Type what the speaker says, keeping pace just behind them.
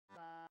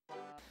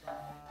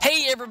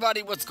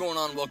everybody, what's going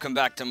on? Welcome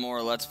back to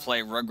more Let's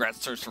Play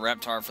Rugrats Search for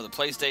Reptar for the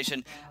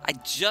PlayStation. I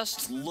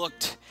just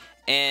looked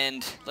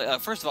and,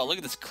 first of all, look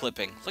at this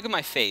clipping. Look at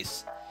my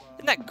face.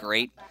 Isn't that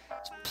great?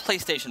 It's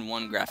PlayStation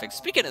 1 graphics.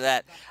 Speaking of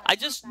that, I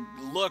just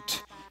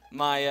looked,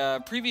 my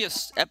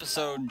previous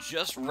episode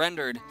just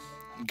rendered,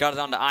 got it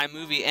onto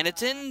iMovie, and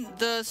it's in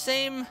the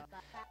same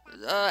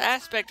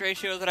aspect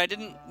ratio that I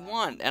didn't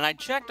want. And I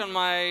checked on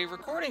my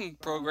recording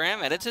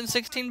program, and it's in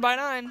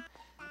 16:9.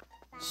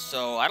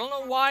 So, I don't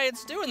know why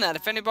it's doing that.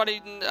 If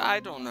anybody, I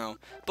don't know.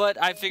 But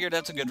I figured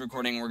that's a good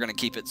recording, we're going to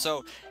keep it.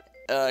 So,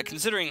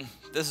 considering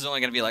this is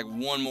only going to be like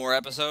one more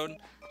episode, I'm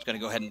just going to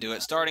go ahead and do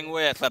it, starting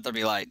with Let There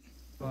Be Light.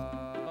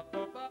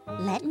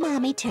 Let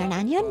Mommy turn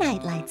on your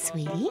nightlight,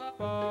 sweetie.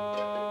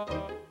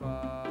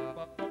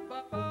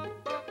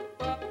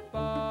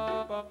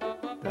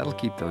 That'll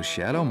keep those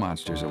shadow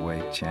monsters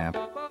away, champ.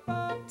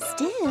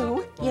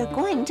 Stu, you're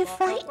going to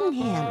frighten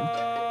him.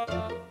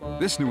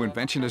 This new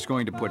invention is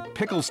going to put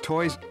Pickles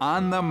toys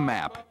on the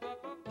map.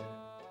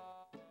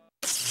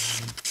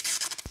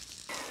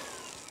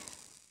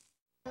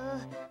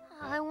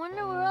 I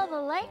wonder where all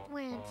the light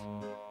went.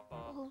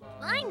 Oh,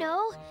 I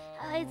know.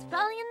 It's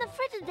probably in the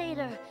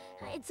frigidator.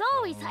 It's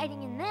always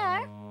hiding in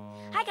there.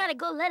 I gotta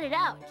go let it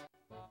out.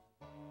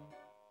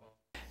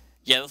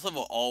 Yeah, this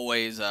level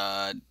always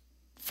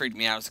freaked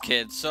me out as a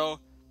kid. So,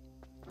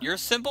 your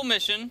simple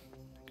mission.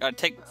 Gotta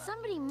take.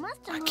 Somebody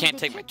must have I can't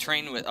take my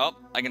train with. Oh,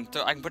 I can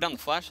put down the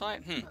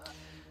flashlight.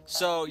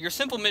 So your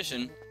simple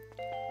mission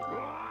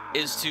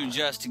is to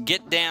just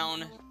get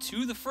down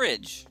to the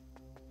fridge,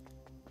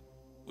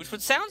 which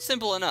would sound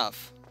simple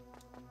enough.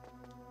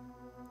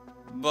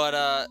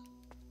 But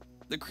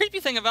the creepy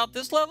thing about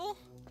this level,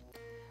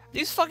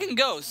 these fucking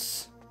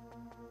ghosts,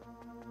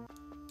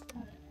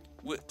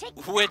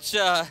 which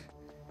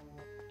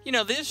you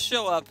know, they just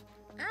show up.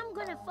 I'm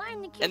gonna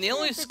find the kitchen. And the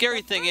only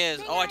scary thing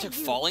is, oh, I took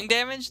falling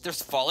damage?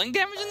 There's falling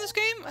damage in this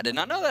game? I did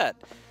not know that.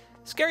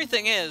 Scary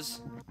thing is,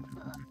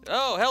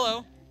 oh,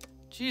 hello.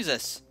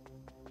 Jesus.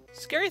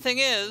 Scary thing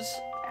is,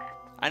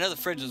 I know the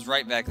fridge is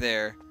right back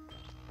there.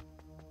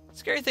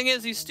 Scary thing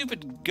is, these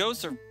stupid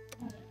ghosts are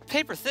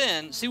paper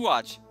thin. See,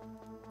 watch.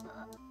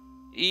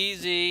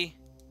 Easy.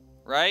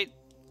 Right?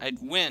 I'd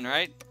win,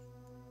 right?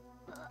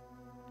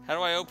 How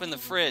do I open the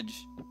fridge?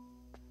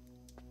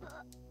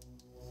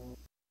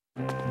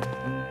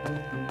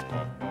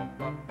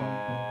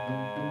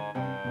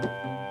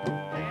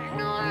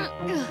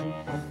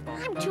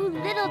 I'm too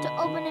little to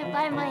open it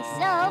by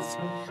myself,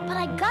 but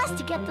I got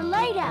to get the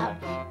light out.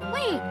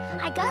 Wait,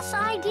 I got an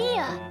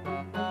idea.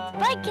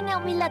 Spike can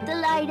help me let the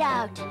light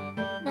out.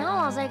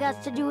 Now all I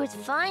got to do is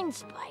find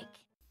Spike.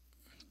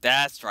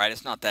 That's right,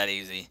 it's not that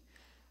easy.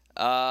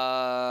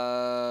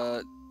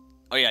 Oh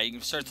yeah, you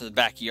can search the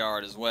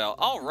backyard as well.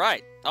 All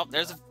right. Oh,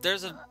 there's a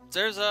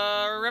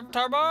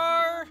Reptar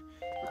bar.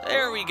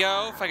 There we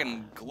go. If I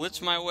can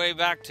glitch my way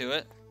back to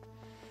it.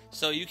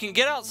 So you can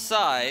get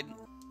outside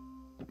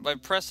by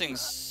pressing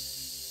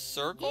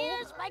circle?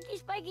 Yeah, Spiky,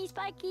 Spiky,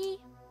 Spiky.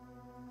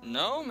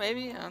 No,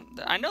 maybe?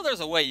 I know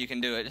there's a way you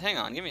can do it. Hang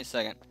on, give me a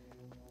second.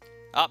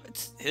 Oh,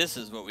 this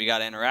is what we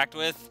gotta interact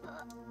with.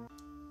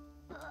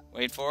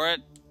 Wait for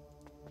it.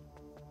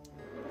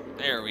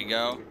 There we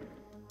go.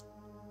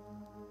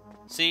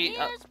 See,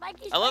 Yeah,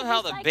 Spiky, I love Spiky,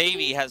 how the Spiky.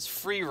 baby has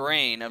free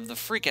reign of the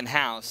freaking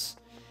house.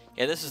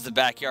 Yeah, this is the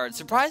backyard.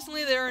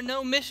 Surprisingly, there are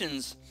no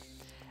missions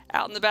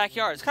out in the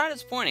backyard. It's kind of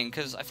disappointing,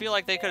 because I feel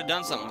like they could have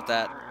done something with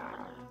that.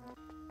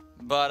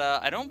 But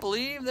I don't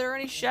believe there are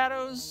any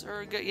shadows,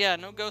 or yeah,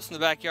 no ghosts in the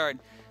backyard.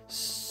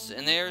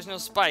 And there's no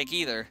Spike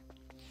either.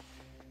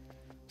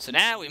 So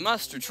now we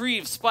must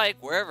retrieve Spike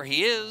wherever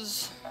he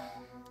is.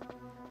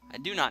 I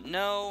do not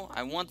know.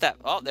 I want that.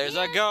 Oh, there's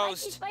a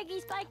ghost. Spiky,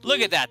 Spiky, Spiky.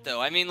 Look at that,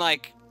 though. I mean,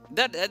 like,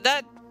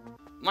 that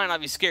might not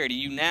be scary to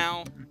you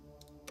now.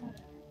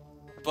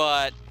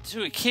 But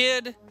to a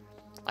kid,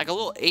 like a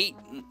little 8,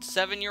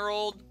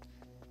 7-year-old,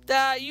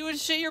 you would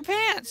shit your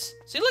pants.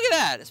 See, look at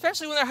that.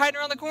 Especially when they're hiding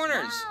around the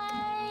corners.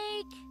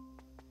 Spike.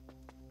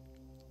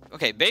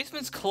 Okay,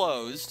 basement's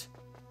closed.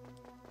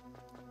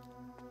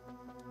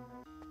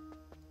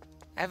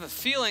 I have a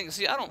feeling,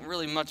 see, I don't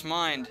really much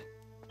mind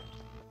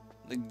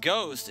the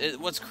ghost.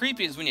 What's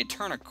creepy is when you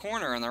turn a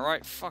corner and they're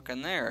right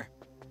fucking there.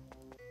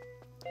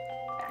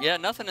 Yeah,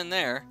 nothing in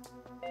there.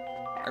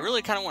 I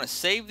really kind of want to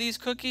save these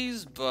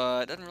cookies,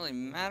 but it doesn't really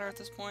matter at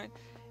this point.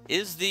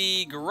 Is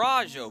the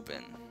garage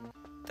open?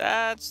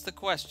 That's the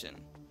question.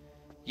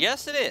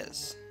 Yes, it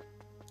is.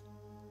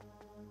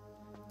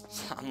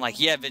 I'm like,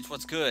 yeah, bitch,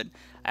 what's good?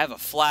 I have a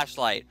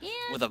flashlight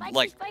with a, Spiky,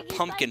 like, Spiky,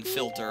 pumpkin Spiky.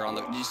 filter on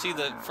the... Do you see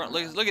the front?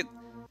 Look at...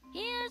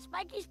 Yeah,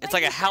 Spiky, Spiky, It's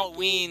like a Spiky.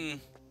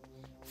 Halloween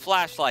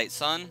flashlight,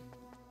 son.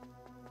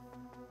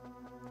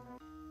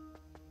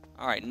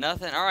 Alright,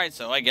 nothing. Alright,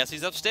 so I guess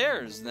he's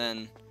upstairs,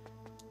 then.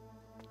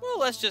 Well,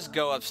 let's just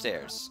go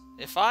upstairs.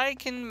 If I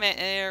can...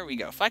 There we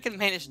go. If I can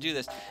manage to do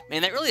this...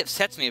 Man, that really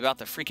upsets me about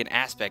the freaking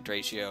aspect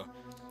ratio.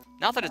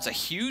 Not that it's a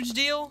huge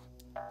deal,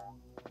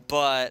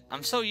 but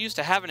I'm so used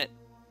to having it...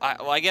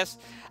 well, I guess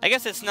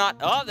it's not...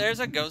 Oh, there's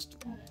a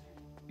ghost.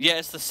 Yeah,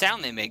 it's the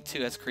sound they make, too.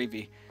 That's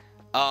creepy.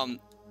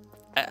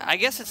 I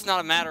guess it's not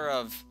a matter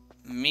of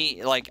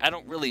me, like, I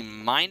don't really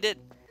mind it.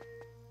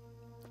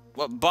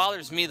 What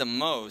bothers me the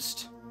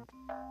most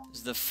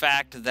is the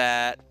fact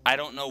that I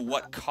don't know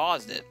what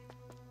caused it.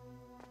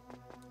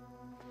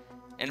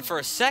 And for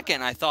a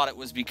second, I thought it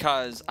was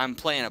because I'm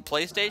playing a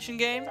PlayStation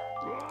game.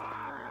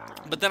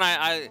 But then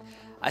I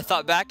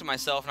thought back to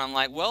myself, and I'm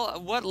like, well,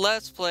 what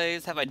Let's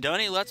Plays? Have I done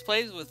any Let's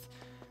Plays with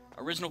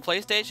original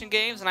PlayStation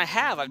games? And I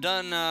have. I've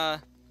done...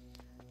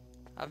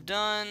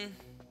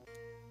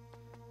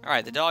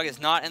 Alright, the dog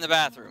is not in the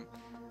bathroom.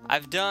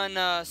 I've done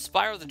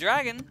Spyro the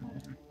Dragon,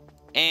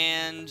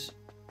 and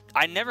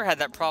I never had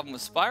that problem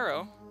with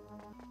Spyro.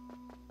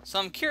 So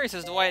I'm curious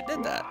as to why it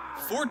did that.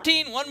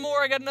 14, one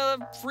more, I got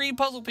another free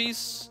puzzle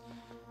piece.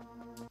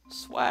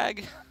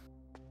 Swag.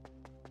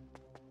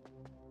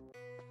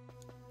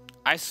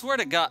 I swear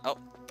to God, oh,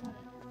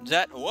 is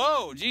that,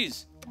 whoa,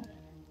 jeez.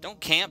 Don't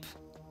camp.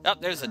 Oh,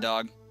 there's the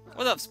dog.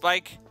 What's up,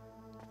 Spike?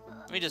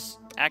 Let me just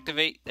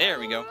activate, there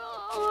we go.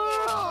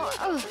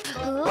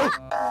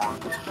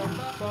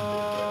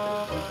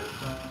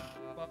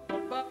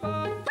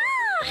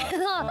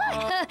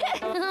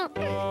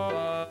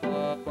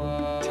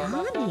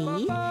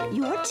 Tommy,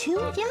 you're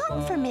too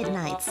young for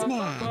midnight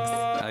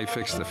snacks. I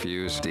fixed the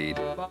fuse, Steed.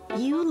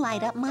 You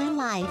light up my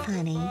life,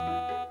 honey.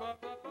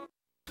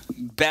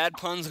 Bad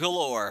puns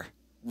galore.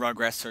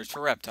 Rugrats Search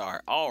for Reptar.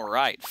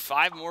 Alright,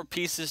 5 more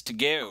pieces to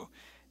go.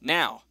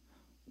 Now,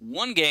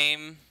 one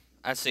game,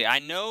 let's see, I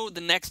know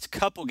the next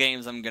couple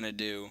games I'm going to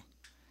do,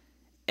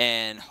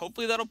 and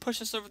hopefully that'll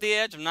push us over the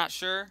edge, I'm not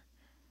sure.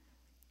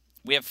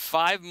 We have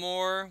 5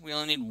 more, we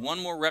only need 1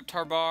 more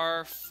Reptar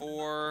bar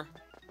for,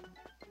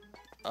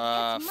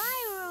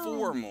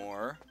 4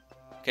 more.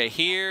 Okay,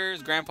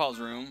 here's Grandpa's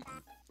room.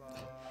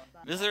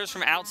 Visitors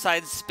from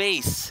outside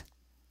space.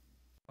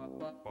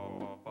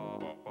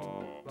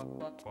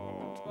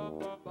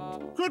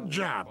 Good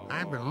job.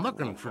 I've been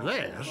looking for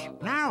this.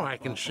 Now I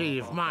can see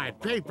if my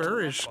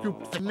paper has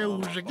scooped the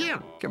news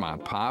again. Come on,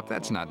 Pop,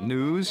 that's not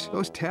news.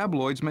 Those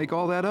tabloids make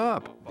all that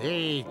up.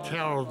 They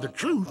tell the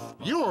truth.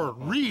 Your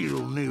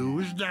real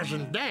news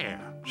doesn't dare.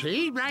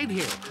 See, right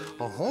here.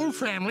 A whole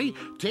family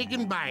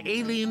taken by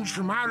aliens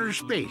from outer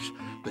space.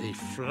 They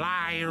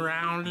fly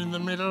around in the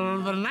middle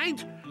of the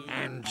night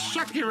and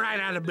suck you right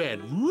out of bed.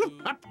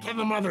 Whoop, up to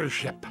the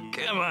mothership.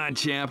 Come on,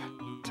 champ.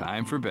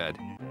 Time for bed.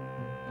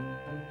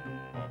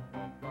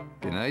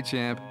 Good night,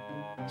 champ.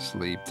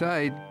 Sleep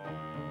tight.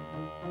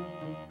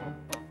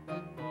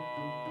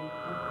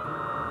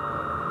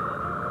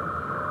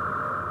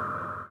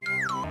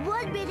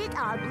 One minute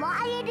I'm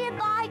lying in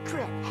my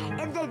crib,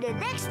 and then the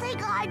next thing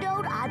I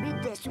know, I'm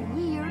in this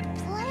weird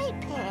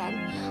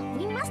playpen.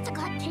 We must have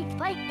got taken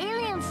by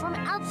aliens from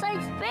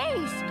outside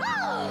space.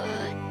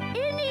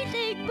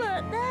 Anything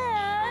but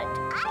that.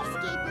 I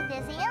escaped with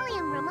this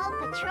alien remote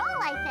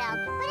patrol I found,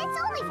 but it's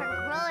only for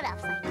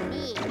grown-ups like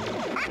me.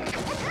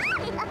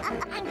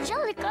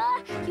 Angelica,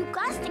 you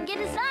got to get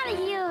us out of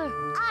here.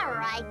 All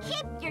right,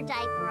 keep your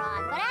diaper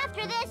on, but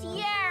after this,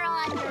 you're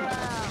on your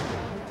own.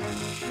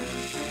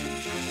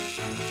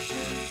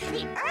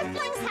 The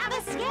Earthlings have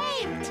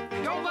escaped!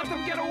 Don't let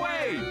them get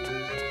away!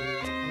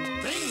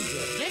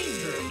 Danger,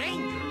 danger,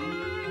 danger.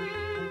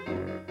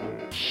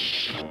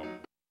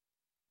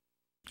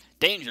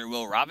 Danger,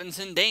 Will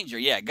Robinson, danger.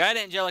 Yeah, guide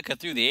Angelica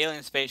through the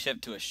alien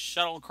spaceship to a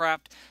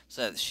shuttlecraft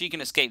so that she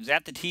can escape.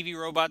 Zap the TV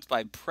robots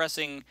by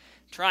pressing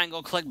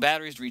triangle, collect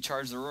batteries to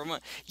recharge the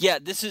remote. Yeah,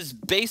 this is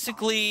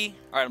basically...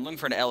 Alright, I'm looking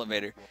for an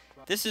elevator.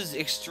 This is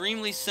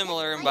extremely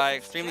similar, and by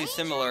extremely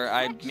similar,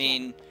 I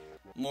mean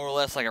more or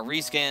less like a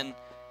reskin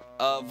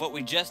of what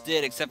we just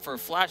did, except for a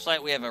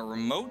flashlight, we have a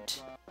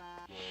remote.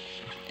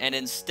 And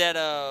instead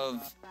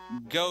of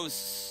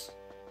ghosts,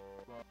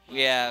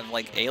 we have,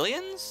 like,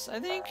 aliens, I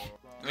think?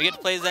 And we get to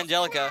play as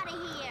Angelica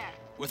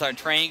with our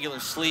triangular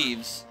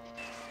sleeves.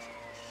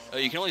 Oh,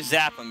 you can only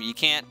zap them. You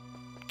can't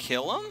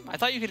kill them? I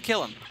thought you could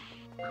kill them.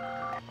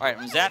 Alright,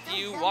 I'm gonna zap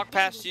you, walk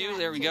past you.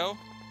 There we go.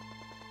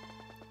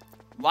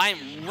 Well,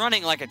 I'm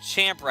running like a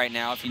champ right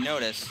now, if you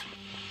notice.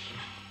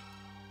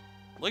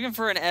 Looking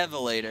for an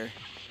elevator.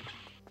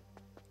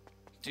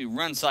 Dude,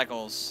 run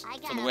cycles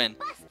for the win.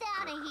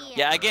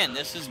 Yeah, again,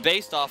 this is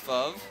based off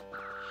of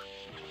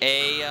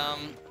a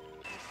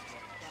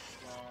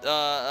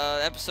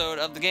episode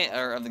of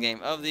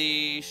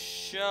the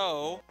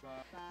show.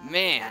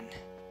 Man,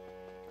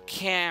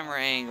 camera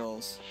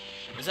angles.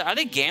 Are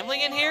they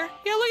gambling in here?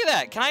 Yeah, look at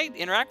that. Can I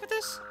interact with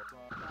this?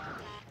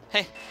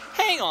 Hey,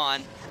 hang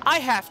on. I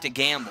have to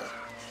gamble.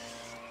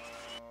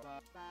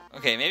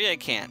 Okay, maybe I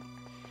can't.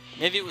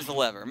 Maybe it was the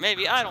lever.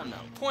 Maybe, I don't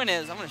know. Point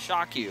is, I'm gonna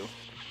shock you.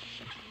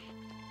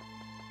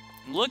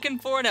 I'm looking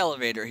for an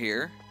elevator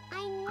here.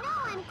 I know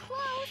I'm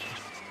close.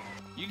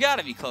 You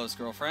gotta be close,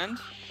 girlfriend.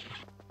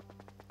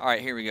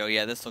 Alright, here we go.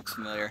 Yeah, this looks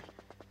familiar.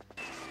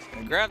 I'm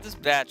gonna grab this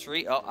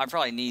battery. Oh, I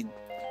probably need...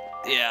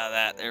 Yeah,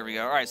 that. There we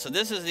go. Alright, so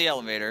this is the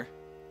elevator.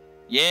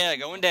 Yeah,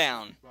 going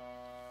down.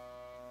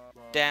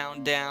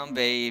 Down, down,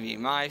 baby.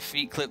 My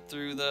feet clip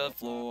through the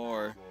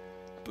floor.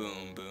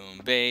 Boom, boom,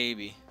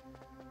 baby.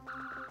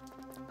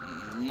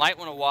 might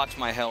want to watch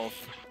my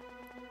health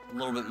a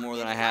little bit more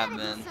than I have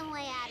been. Some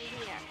way out of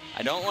here.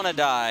 I don't want to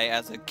die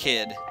as a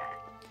kid.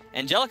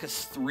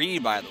 Angelica's 3,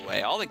 by the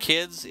way. All the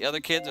kids, the other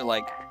kids are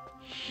like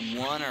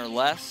 1 or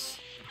less.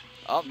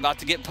 Oh, about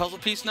to get puzzle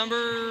piece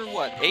number,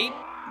 what, 8?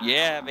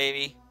 Yeah,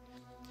 baby.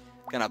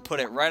 Gonna put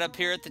it right up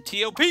here at the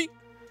TOP.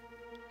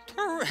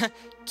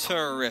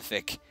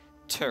 Terrific.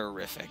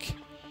 Terrific.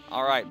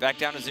 Alright, back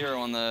down to 0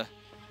 on the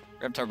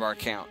Reptar bar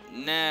count.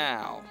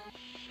 Now,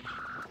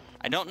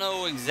 I don't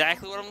know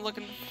exactly what I'm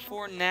looking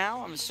for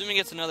now. I'm assuming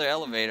it's another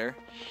elevator.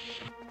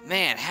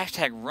 Man,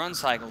 hashtag run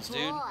cycles,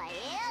 dude. Boy,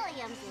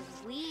 aliens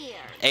is weird.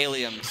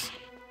 Aliens.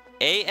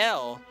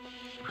 A-L-I-E-M-S.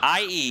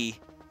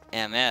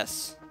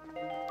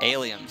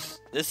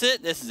 Aliens. This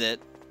it? This is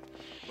it.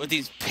 With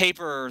these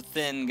paper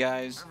thin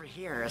guys. Over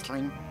here,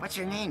 Earthling. What's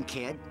your name,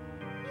 kid?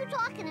 You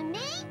talking to me?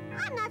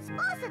 I'm not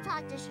supposed to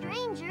talk to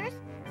strangers,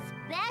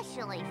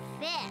 especially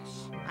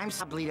fish. I'm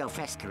Sablito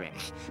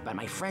Feskerich, but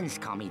my friends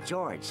call me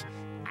George.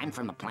 I'm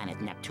from the planet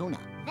Neptuna.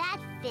 That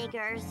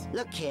figures.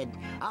 Look, kid,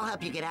 I'll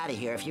help you get out of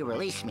here if you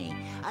release me.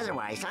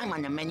 Otherwise, I'm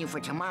on the menu for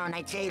tomorrow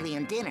night's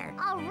alien dinner.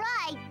 All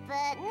right,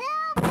 but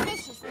no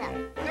fishy stuff.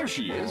 There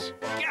she is.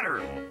 Get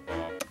her.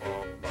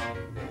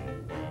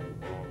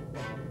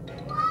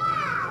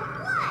 Wow,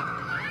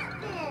 what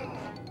happened?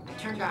 I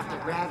turned off the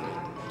gravity.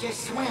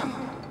 Just swim.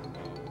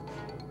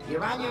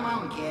 You're on your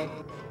own, kid.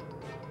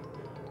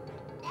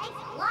 Thanks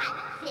a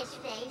lot, fish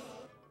face.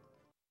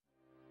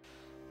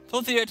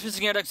 Pull through your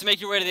twisting air ducts to make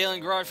your way to the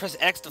alien garage. Press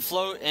X to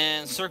float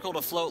and circle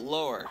to float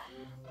lower.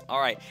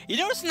 Alright, you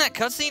notice in that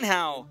cutscene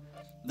how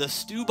the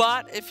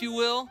Stewbot, if you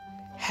will,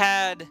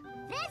 had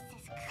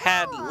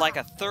like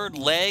a third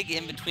leg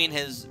in between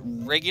his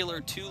regular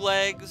 2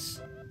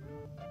 legs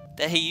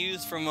that he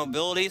used for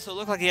mobility, so it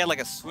looked like he had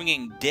like a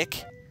swinging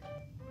dick.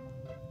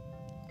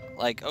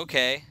 Like,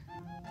 okay,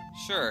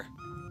 sure,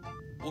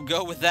 we'll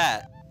go with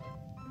that.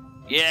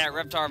 Yeah,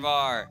 Reptar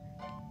bar.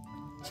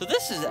 So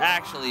this is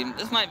actually,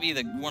 this might be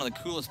one of the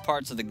coolest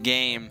parts of the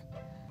game.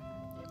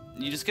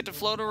 You just get to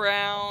float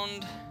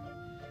around.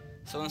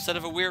 So instead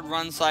of a weird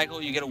run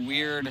cycle, you get a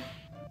weird,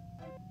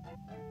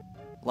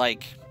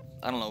 like,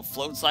 I don't know,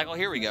 float cycle.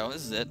 Here we go,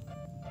 this is it.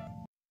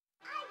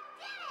 I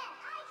did it!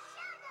 I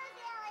showed those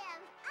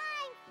aliens!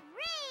 I'm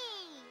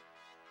free!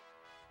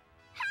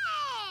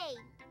 Hey!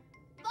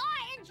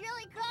 Bye,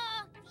 Angelica!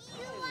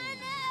 You on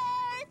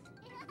Earth!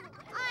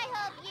 I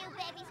hope you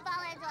babies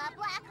fall into a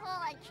black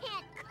hole and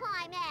can't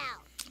climb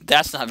out.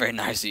 That's not very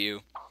nice of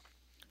you.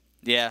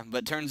 Yeah,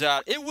 but turns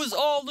out it was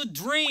all a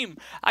dream.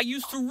 I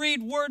used to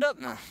read Word Up.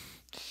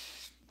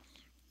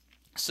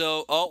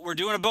 So, oh, we're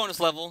doing a bonus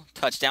level.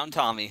 Touchdown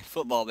Tommy.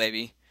 Football,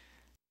 baby.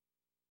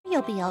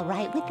 You'll be all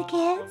right with the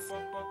kids?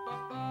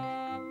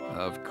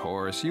 Of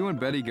course. You and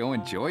Betty go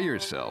enjoy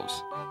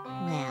yourselves.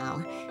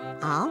 Well,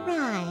 all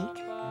right.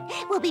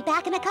 We'll be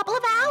back in a couple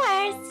of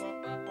hours.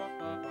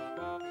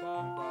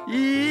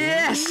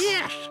 Yes!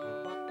 Yes!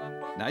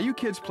 Now you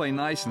kids play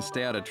nice and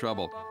stay out of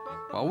trouble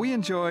while we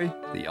enjoy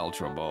the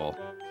Ultra Bowl.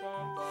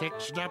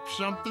 Fixed up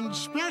something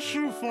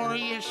special for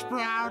you,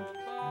 Sprout.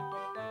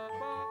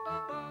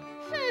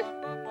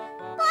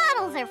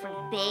 Bottles are for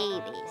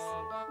babies.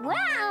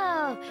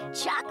 Wow!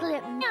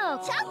 Chocolate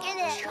milk. Chocolate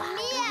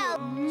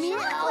milk.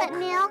 Chocolate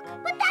milk?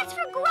 But that's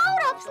for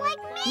grown-ups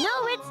like me.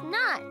 No, it's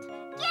not.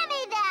 Give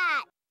me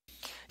that.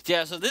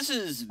 Yeah, so this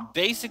is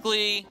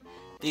basically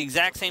the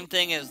exact same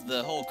thing as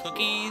the whole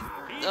cookie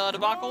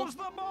debacle.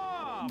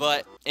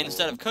 But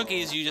instead of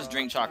cookies, you just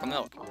drink chocolate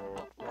milk.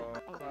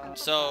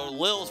 So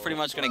Lil's pretty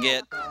much gonna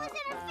get. I was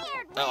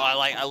interfered with. Oh,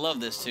 I love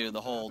this too.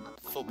 The whole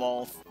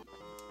football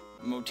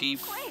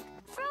motif. Quick,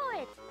 throw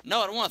it.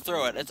 No, I don't want to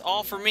throw it. It's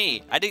all for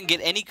me. I didn't get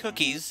any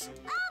cookies.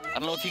 I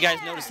don't know if you guys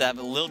noticed that,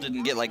 but Lil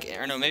didn't get like,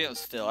 or no, maybe it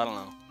was Phil. I don't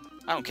know.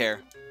 I don't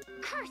care.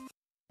 Curse.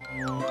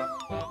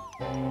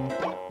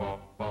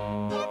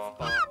 It's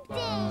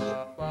empty.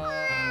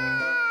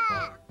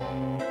 Ah!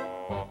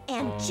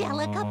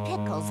 Angelica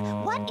Pickles,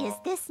 what is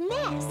this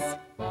mess?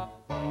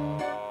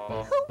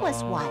 Who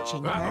was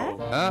watching her?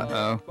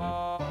 Uh-oh.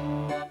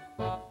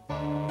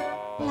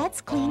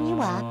 Let's clean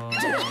you up.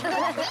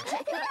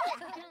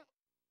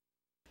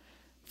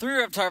 3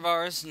 Reptar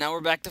bars. Now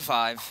we're back to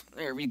 5.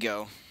 There we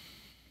go.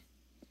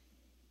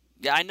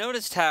 Yeah, I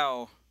noticed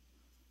how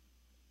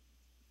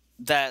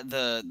that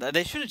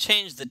they should have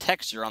changed the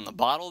texture on the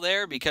bottle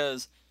there,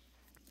 because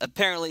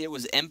apparently it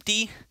was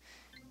empty,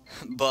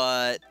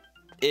 but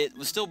it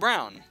was still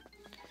brown.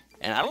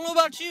 And I don't know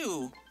about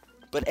you,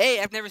 but A,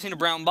 I've never seen a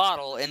brown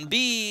bottle, and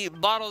B,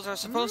 bottles are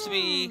supposed to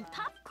be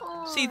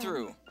Popcorn.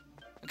 see-through.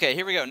 Okay,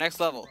 here we go. Next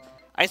level.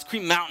 Ice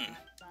Cream Mountain.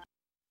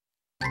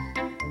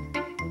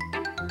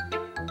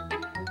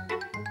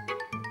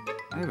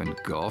 I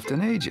haven't golfed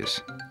in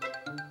ages.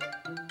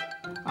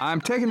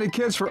 I'm taking the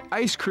kids for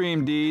ice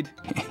cream, Deed.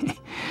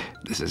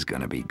 This is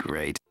gonna be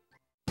great.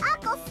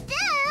 Uncle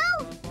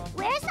Stu,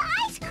 where's the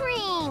ice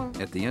cream?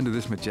 At the end of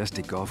this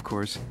majestic golf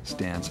course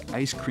stands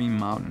Ice Cream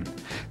Mountain.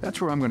 That's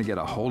where I'm gonna get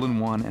a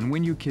hole-in-one and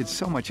win you kids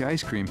so much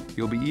ice cream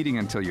you'll be eating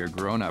until you're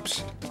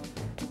grown-ups.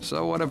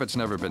 So what if it's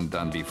never been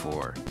done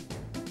before?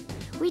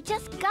 We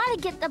just gotta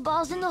get the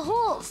balls in the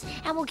holes,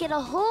 and we'll get a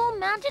whole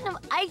mountain of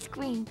ice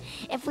cream.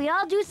 If we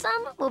all do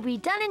some, we'll be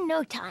done in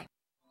no time.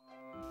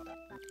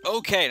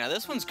 Okay, now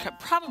this one's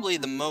probably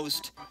the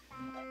most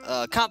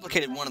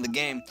complicated one of the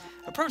game.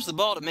 Approach the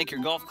ball to make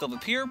your golf club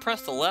appear.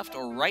 Press the left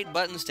or right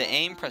buttons to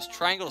aim. Press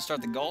triangle to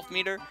start the golf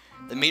meter.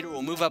 The meter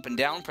will move up and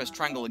down. Press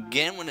triangle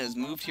again when it has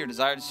moved to your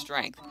desired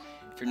strength.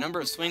 If your number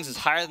of swings is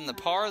higher than the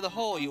par of the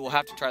hole, you will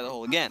have to try the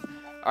hole again.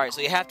 Alright,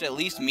 so you have to at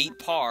least meet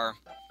par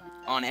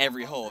on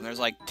every hole. And there's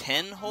like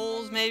 10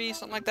 holes, maybe,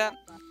 something like that.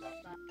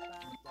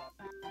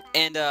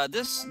 And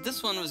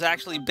this one was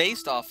actually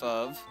based off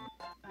of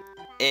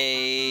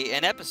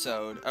an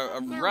episode, a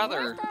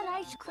rather...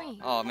 Ice cream?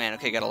 Oh man,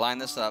 okay, gotta line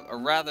this up. A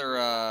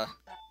rather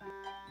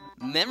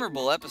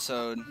memorable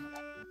episode.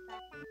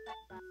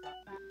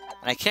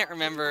 I can't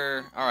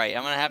remember. All right,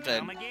 I'm gonna have to.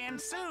 Come again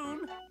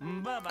soon.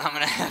 Bye-bye. I'm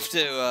gonna have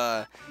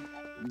to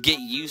get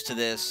used to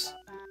this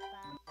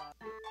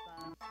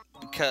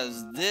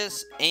because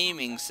this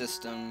aiming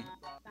system,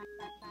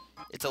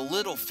 it's a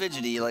little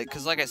fidgety.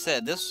 Because like I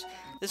said, this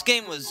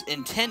game was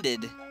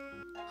intended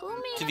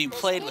to be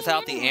played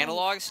without the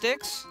analog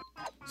sticks,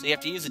 so you have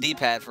to use the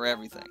D-pad for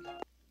everything.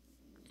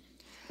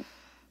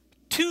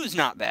 2's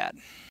not bad.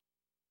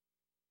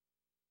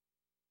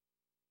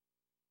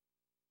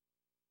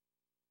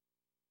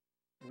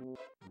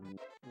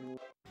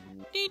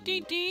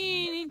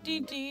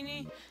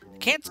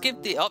 Can't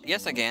skip the... Oh,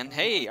 yes I can.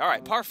 Hey,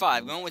 alright, par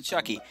 5, going with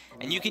Chucky.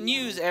 And you can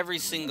use every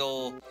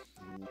single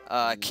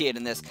kid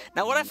in this.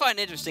 Now, what I find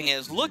interesting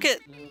is, look at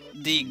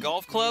the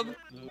golf club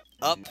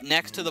up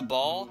next to the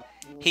ball.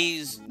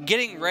 He's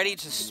getting ready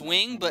to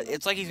swing, but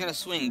it's like he's going to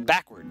swing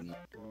backward,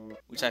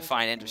 which I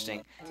find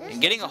interesting.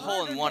 And getting a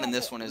hole-in-one in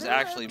this one is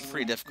actually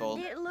pretty difficult.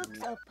 It looks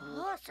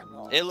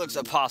impossible. It looks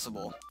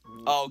impossible.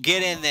 Oh,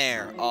 get in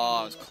there.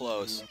 Oh, it was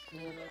close.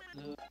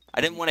 I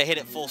didn't want to hit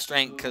it full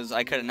strength because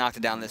I could have knocked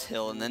it down this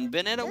hill and then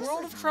been in a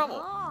world of trouble.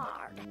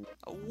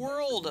 A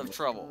world of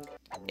trouble.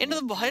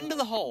 Into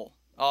the hole.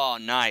 Oh,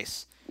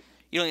 nice.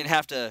 You don't even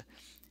have to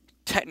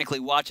technically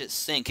watch it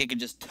sink. It could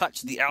just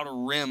touch the outer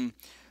rim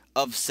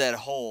of said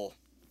hole.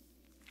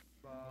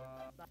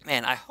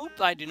 Man, I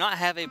hope I do not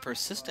have a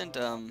persistent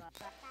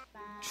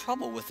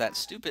trouble with that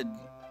stupid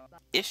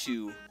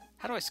issue.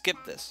 How do I skip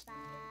this?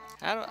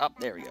 Oh,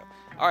 there we go.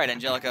 Alright,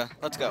 Angelica,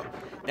 let's go.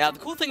 Now, the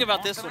cool thing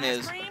about this one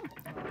is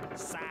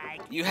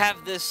you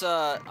have this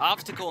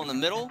obstacle in the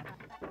middle,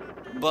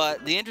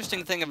 but the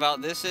interesting thing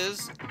about this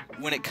is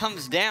when it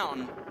comes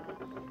down,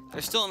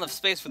 there's still enough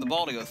space for the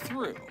ball to go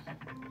through.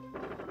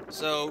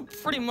 So,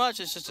 pretty much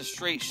it's just a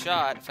straight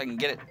shot if I can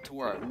get it to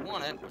where I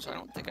want it, which I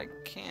don't think I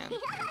can.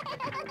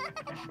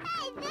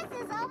 Hey, this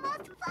is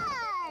almost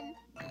fun!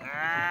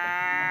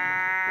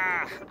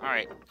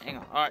 Alright, hang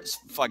on. Alright,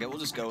 fuck it, we'll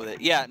just go with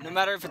it. Yeah, no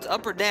matter if it's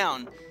up or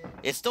down,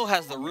 it still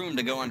has the room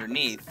to go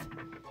underneath.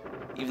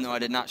 Even though I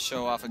did not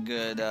show off a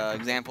good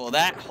example of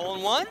that.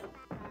 Hole-in-one?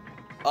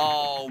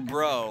 Oh,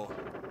 bro.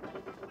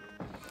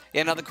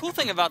 Yeah, now the cool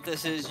thing about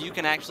this is you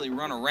can actually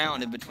run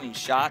around in between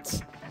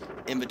shots,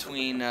 in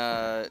between,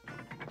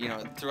 you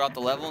know, throughout the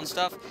level and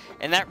stuff.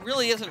 And that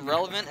really isn't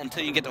relevant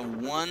until you get to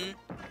one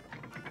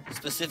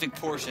specific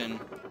portion,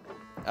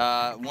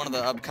 one of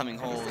the upcoming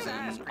holes,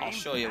 and I'll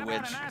show you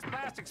which.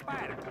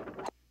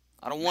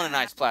 I don't want a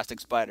nice plastic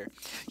spider.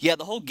 Yeah,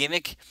 the whole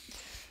gimmick,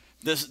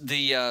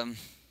 the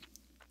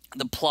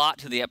plot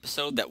to the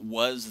episode that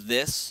was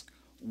this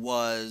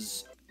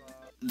was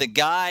the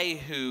guy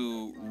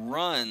who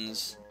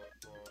runs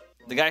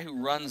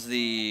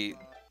the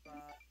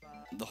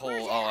whole...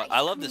 Oh,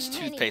 I love this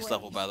toothpaste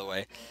level, by the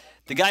way.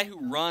 The guy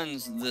who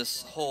runs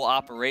this whole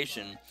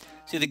operation...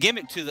 See, the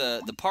gimmick to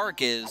the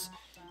park is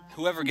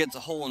whoever gets a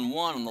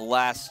hole-in-one on the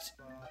last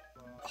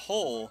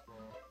hole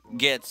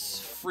gets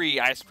free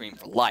ice cream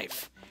for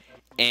life.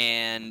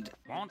 And...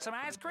 Want some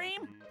ice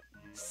cream?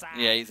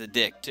 Yeah, he's a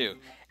dick, too.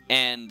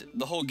 And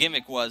the whole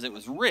gimmick was it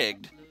was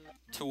rigged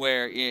to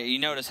where... You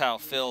notice how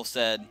Phil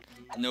said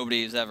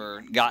nobody's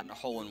ever gotten a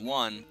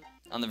hole-in-one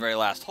on the very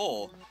last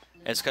hole.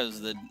 It's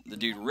because the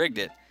dude rigged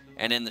it.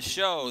 And in the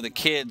show, the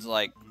kids,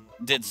 like,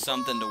 did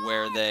something to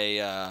where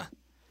they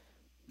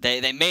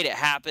made it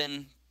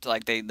happen.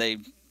 Like, they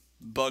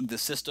bugged the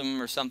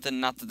system or something.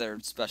 Not that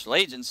they're special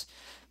agents,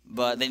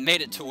 but they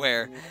made it to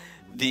where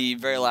the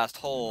very last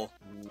hole,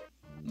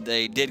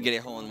 they did get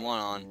a hole-in-one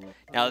on.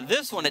 Now,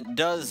 this one, it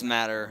does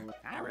matter.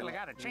 I really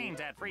gotta change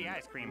that free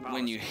ice cream policy.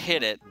 When you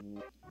hit it.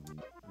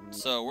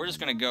 So we're just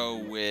going to go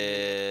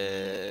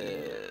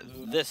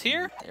with this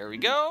here. There we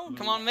go.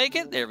 Come on, make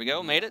it. There we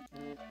go. Made it.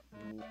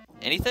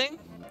 Anything?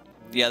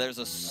 Yeah, there's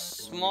a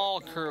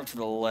small curve to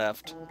the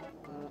left.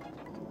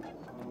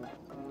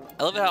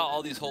 I love how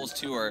all these holes,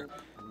 too,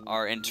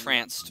 are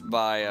entranced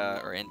by...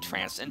 or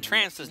entranced.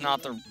 Entranced is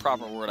not the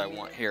proper word I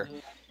want here.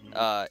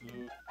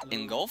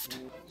 Engulfed?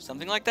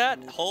 Something like that?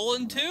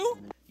 Hole-in-two?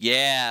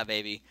 Yeah,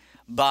 baby.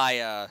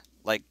 By,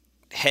 like...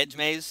 hedge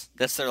maze.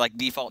 That's their like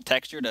default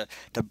texture to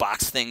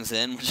box things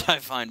in, which I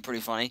find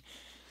pretty funny.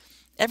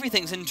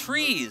 Everything's in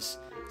trees.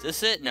 Is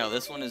this it? No,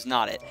 this one is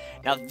not it.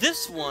 Now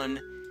this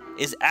one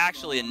is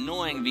actually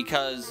annoying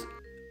because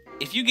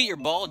if you get your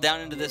ball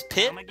down into this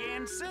pit,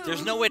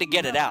 there's no way to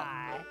get it out.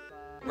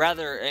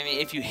 Rather, I mean,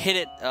 if you hit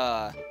it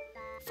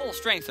full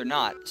strength or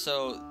not.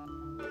 So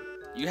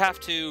you have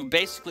to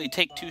basically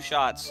take 2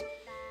 shots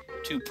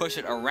to push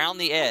it around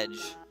the edge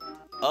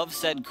of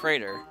said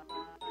crater.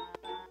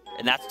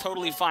 And that's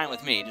totally fine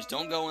with me. Just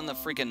don't go in the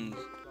freaking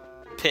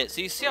pit.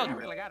 See how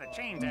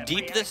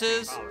deep this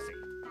is?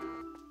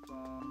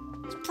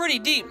 It's pretty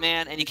deep,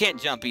 man. And you can't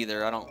jump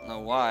either. I don't know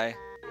why.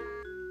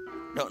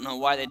 Don't know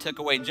why they took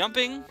away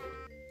jumping.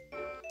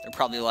 They're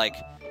probably like,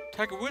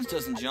 Tiger Woods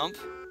doesn't jump.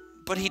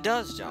 But he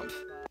does jump.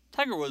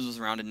 Tiger Woods was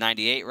around in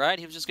 '98, right?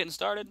 He was just getting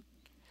started?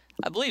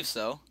 I believe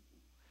so.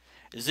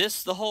 Is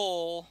this the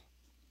hole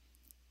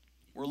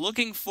we're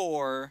looking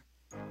for?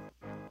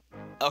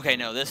 Okay,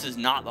 no, this is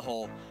not the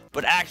hole.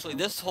 But actually,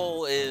 this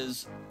hole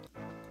is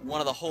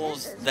one of the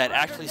holes that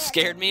actually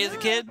scared me as a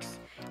kid.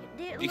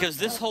 Because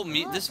this whole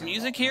this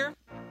music here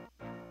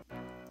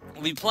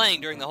will be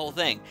playing during the whole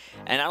thing.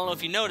 And I don't know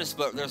if you noticed,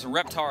 but there's a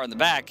Reptar in the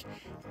back.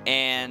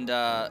 And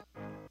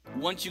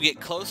once you get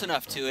close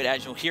enough to it,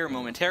 as you'll hear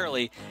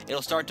momentarily,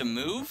 it'll start to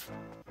move.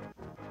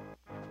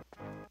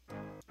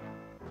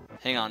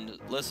 Hang on,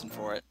 listen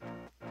for it.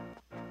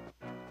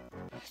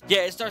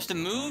 Yeah, it starts to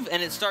move,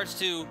 and it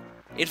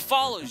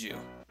follows you.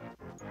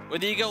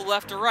 Whether you go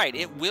left or right,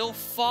 it will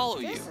follow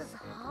you. Is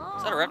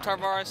that a Reptar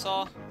bar I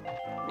saw?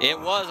 It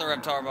was a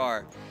Reptar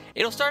bar.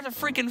 It'll start to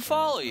freaking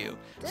follow you.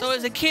 So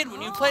as a kid,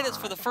 when you play this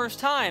for the first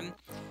time,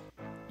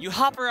 you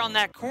hop around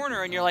that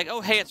corner, and you're like,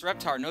 oh, hey, it's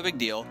Reptar, no big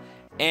deal.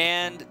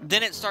 And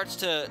then it starts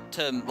to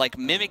like,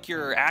 mimic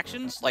your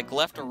actions, like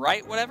left or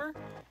right, whatever.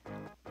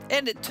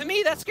 And to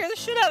me, that scared the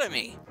shit out of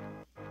me.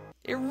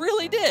 It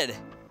really did.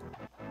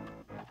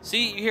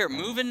 See, you hear it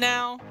moving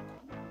now,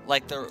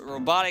 like the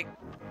robotic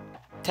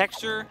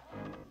texture,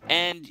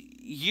 and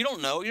you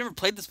don't know, you never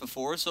played this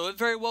before, so it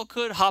very well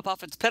could hop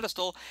off its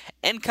pedestal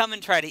and come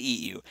and try to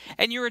eat you.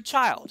 And you're a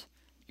child.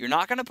 You're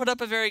not going to put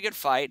up a very good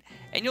fight,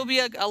 and you'll be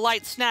a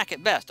light snack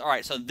at best.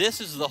 Alright, so this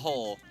is the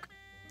hole.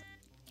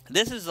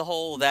 This is the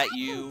hole that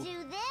you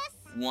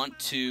want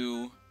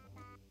to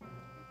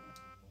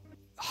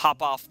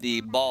hop off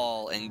the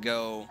ball and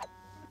go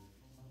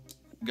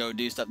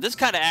do stuff. This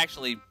kind of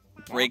actually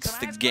breaks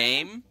the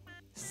game,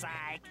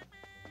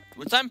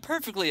 which I'm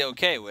perfectly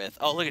okay with.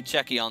 Oh, look at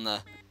Checky on the...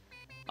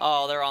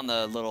 Oh, they're on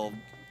the little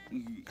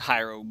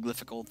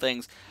hieroglyphical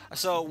things.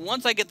 So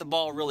once I get the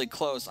ball really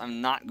close,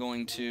 I'm not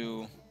going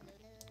to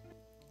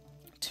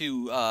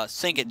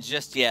sink it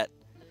just yet.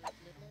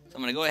 So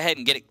I'm going to go ahead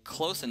and get it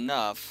close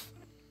enough.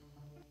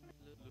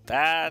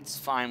 That's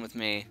fine with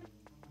me.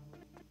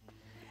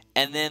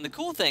 And then the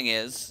cool thing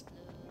is,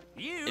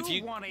 if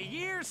you want a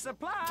year's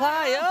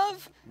supply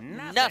of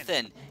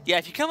nothing. Yeah,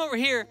 if you come over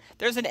here,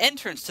 there's an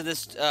entrance to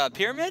this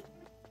pyramid.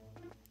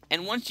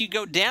 And once you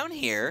go down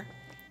here,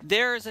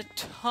 there's a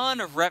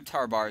ton of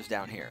Reptar bars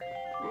down here.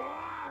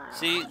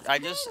 See,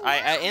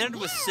 I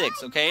ended with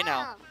 6, okay?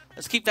 Now,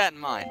 let's keep that in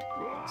mind.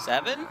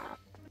 7?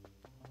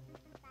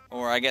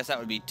 Or I guess that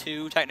would be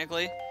 2,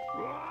 technically.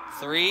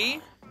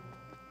 3.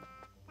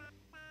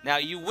 Now,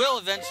 you will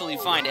eventually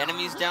find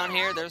enemies down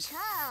here. There's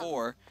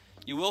 4.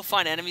 You will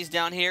find enemies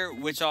down here,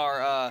 which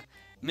are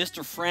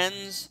Mr.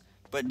 Friends,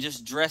 but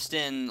just dressed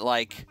in,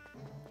 like,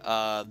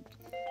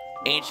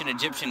 ancient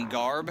Egyptian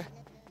garb,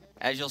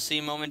 as you'll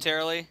see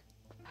momentarily.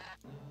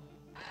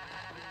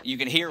 You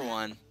can hear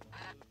one.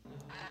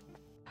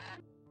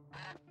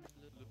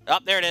 Oh,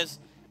 there it is.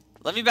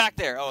 Let me back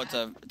there. Oh, it's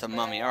a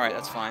mummy. All right,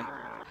 that's fine.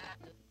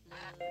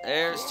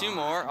 There's 2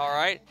 more. All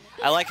right.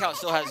 I like how it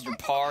still has your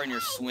par and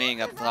your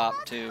swing up top,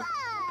 too.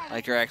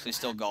 Like you're actually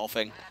still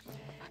golfing.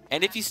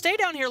 And if you stay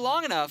down here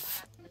long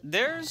enough,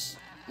 there's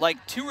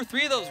like 2 or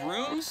 3 of those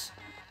rooms.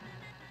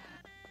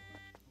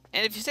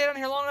 And if you stay down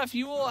here long enough,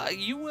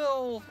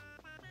 you'll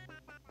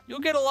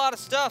get a lot of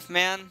stuff,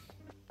 man.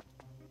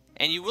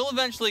 And you will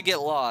eventually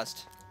get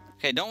lost.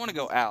 Okay, don't want to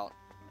go out.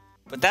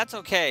 But that's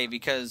okay,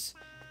 because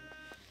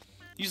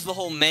use the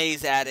whole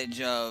maze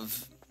adage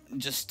of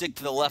just stick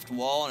to the left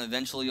wall and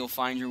eventually you'll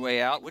find your way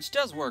out, which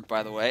does work,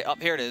 by the way. Oh,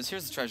 here it is.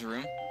 Here's the treasure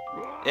room.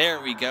 There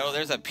we go.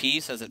 There's a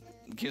piece as it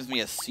gives me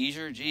a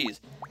seizure.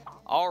 Jeez.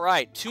 All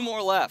right, 2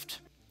 more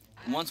left.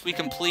 Once we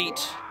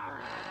complete...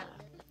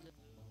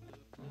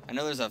 I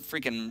know there's a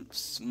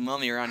freaking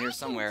mummy around here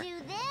somewhere.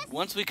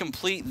 Once we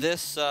complete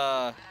this,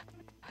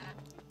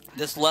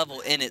 this level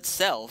in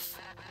itself...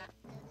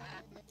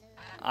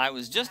 I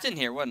was just in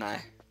here, wasn't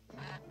I?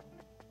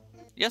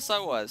 Yes, I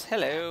was.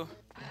 Hello.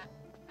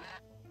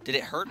 Did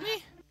it hurt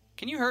me?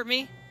 Can you hurt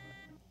me?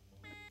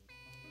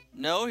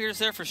 No, here's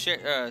there for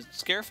scare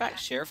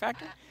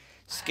factor?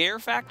 Scare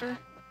factor?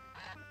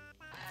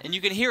 And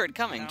you can hear it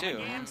coming too.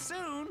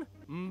 Soon.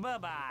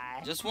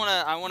 Bye-bye.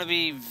 I wanna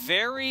be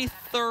very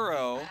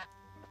thorough,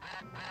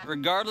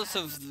 regardless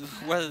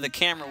of whether the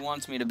camera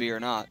wants me to be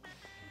or not.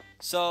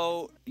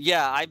 So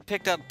yeah, I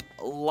picked up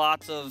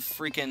lots of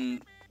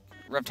freaking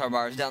Reptar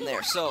bars down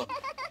there. So,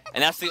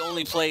 and that's the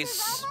only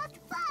place.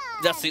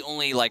 That's the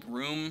only like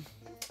room.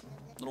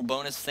 Little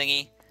bonus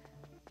thingy.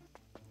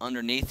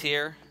 underneath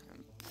here.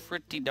 I'm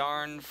pretty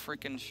darn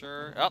freaking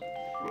sure. Oh,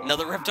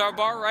 another Reptar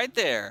bar right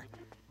there.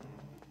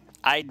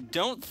 I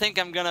don't think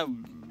I'm gonna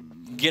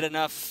get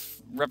enough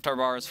Reptar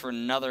bars for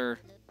another.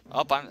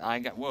 Oh, I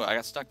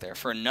got stuck there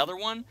for another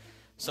one.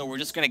 So we're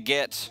just gonna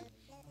get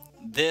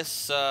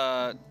this.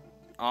 I'm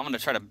gonna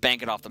try to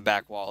bank it off the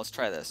back wall. Let's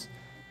try this.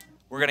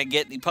 We're gonna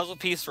get the puzzle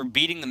piece for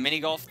beating the mini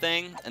golf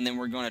thing, and then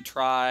we're gonna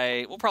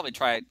try. We'll probably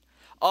try it.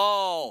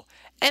 Oh,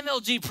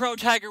 MLG Pro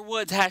Tiger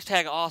Woods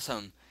hashtag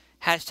awesome.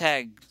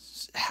 Hashtag.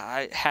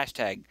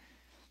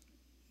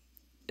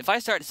 If I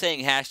start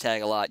saying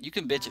hashtag a lot, you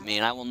can bitch at me,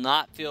 and I will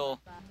not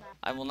feel.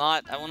 I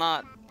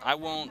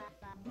won't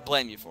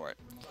blame you for it.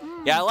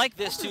 Yeah, I like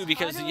this too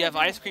because you have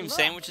ice cream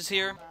sandwiches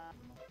here,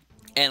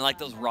 and like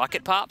those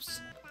rocket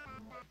pops,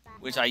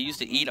 which I used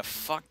to eat a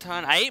fuck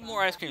ton. I ate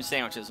more ice cream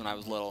sandwiches when I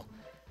was little.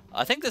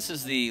 I think this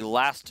is the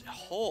last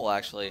hole,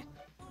 actually.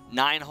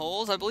 9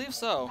 holes, I believe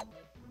so.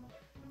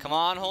 Come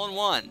on, hole in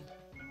 1.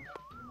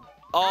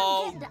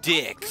 Oh,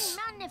 dicks.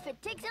 If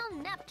it takes out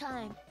nap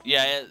time.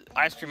 Yeah,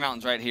 Ice Cream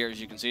Mountain's right here, as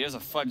you can see. There's a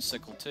fudge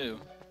sickle, too.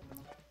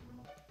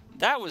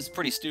 That was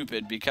pretty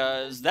stupid,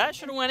 because that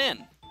should have went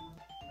in.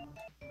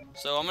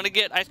 So I'm going to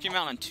get Ice Cream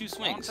Mountain on 2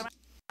 swings. We did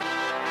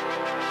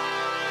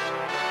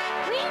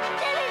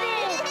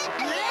it!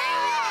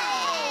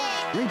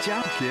 Yeah! Great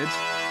job, kids.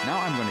 Now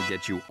I'm going to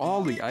get you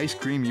all the ice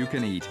cream you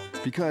can eat,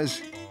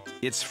 because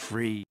it's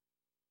free.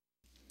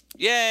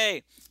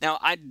 Yay! Now,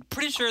 I'm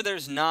pretty sure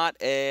there's not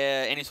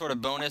any sort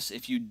of bonus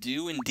if you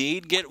do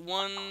indeed get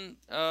one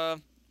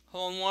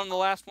hole in one, the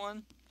last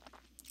one.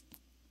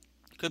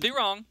 Could be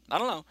wrong. I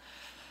don't know.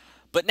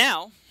 But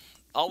now,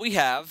 all we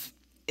have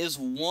is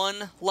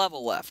 1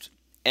 level left.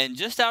 And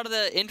just out of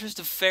the interest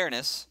of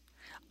fairness,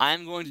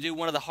 I'm going to do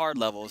one of the hard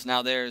levels.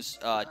 Now, there's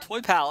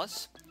Toy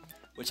Palace,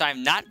 which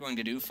I'm not going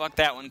to do. Fuck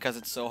that one because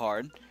it's so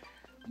hard.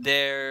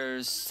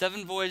 There's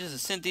 7 Voyages of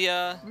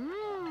Cynthia.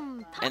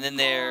 And then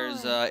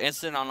there's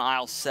Incident on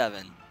Aisle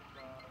 7.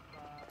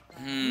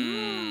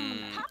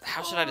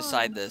 How should I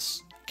decide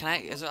this? I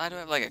do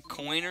have like a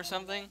coin or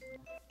something?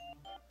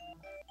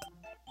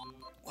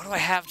 What do I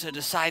have to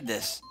decide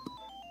this?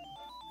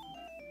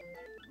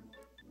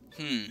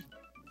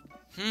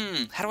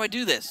 How do I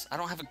do this? I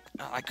don't have a.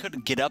 I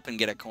could get up and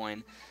get a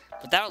coin,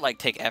 but that would like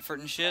take effort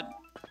and shit.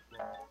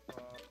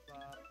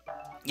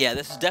 Yeah,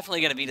 this is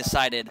definitely gonna be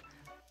decided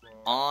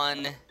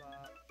on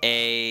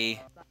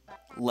a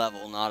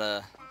level, not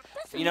a.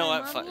 You know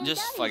what?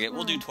 Just fuck it.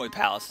 We'll do Toy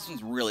Palace. This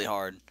one's really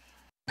hard.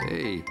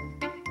 Hey,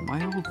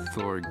 my old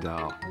Thorg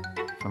doll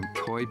from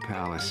Toy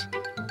Palace.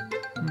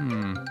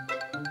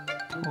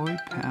 Toy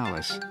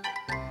Palace.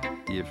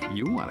 If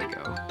you want to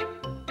go.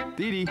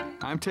 Dee Dee,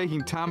 I'm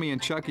taking Tommy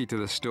and Chucky to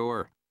the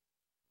store.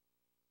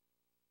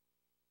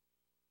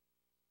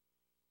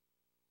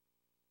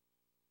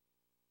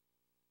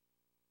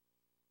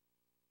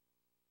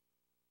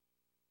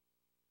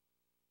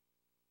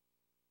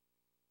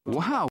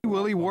 Wow,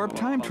 Willy Warp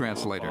Time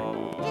Translator.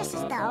 This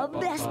is the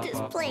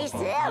bestest place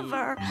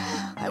ever.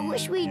 I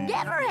wish we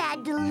never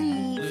had to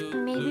leave.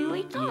 Maybe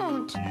we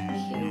don't.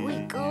 Here we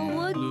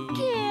go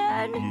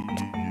again.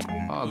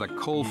 Oh, the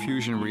cold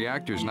fusion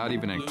reactor's not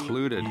even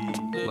included.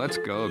 Let's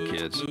go,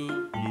 kids.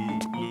 The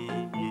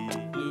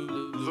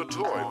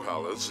Toy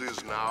Palace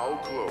is now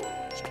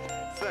closed.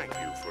 Thank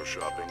you for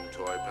shopping,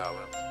 Toy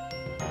Palace.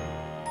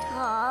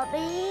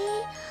 Tommy?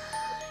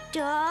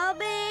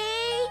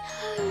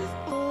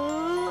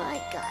 Oh,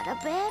 I got a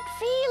bad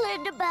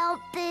feeling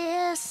about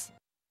this.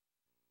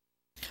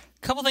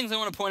 Couple things I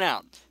want to point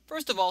out.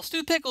 First of all,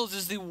 Stu Pickles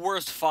is the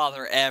worst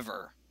father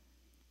ever.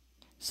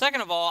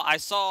 Second of all, I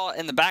saw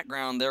in the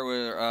background there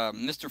were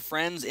Mr.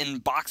 Friends in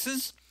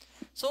boxes.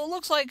 So it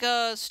looks like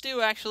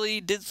Stu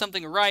actually did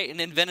something right and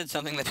invented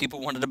something that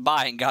people wanted to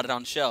buy and got it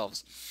on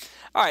shelves.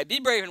 Alright, be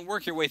brave and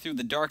work your way through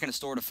the darkened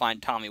store to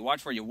find Tommy.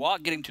 Watch where you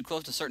walk. Getting too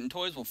close to certain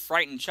toys will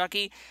frighten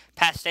Chucky.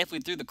 Pass safely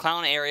through the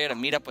clown area to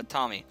meet up with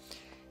Tommy.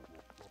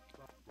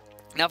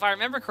 Now, if I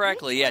remember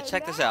correctly, yeah,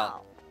 check this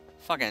out.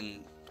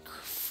 Fucking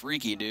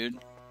freaky, dude.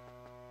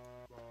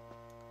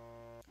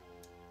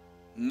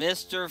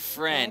 Mr.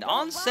 Friend.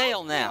 On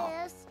sale now.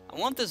 I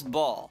want this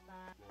ball.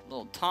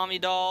 Little Tommy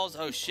dolls.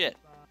 Oh, shit.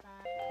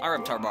 My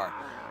Reptar bar.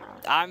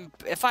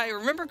 If I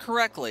remember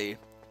correctly,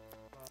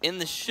 in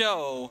the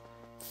show,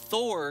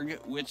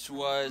 Thorg, which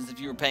was, if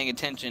you were paying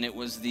attention, it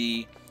was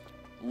the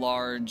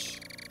large...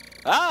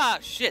 Ah,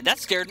 shit, that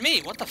scared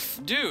me. What the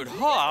dude?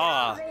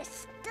 I'm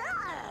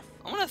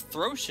gonna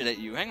throw shit at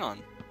you. Hang on.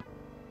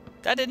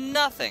 That did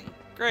nothing.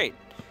 Great.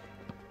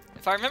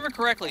 If I remember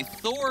correctly,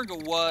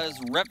 Thorg was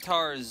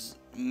Reptar's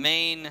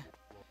main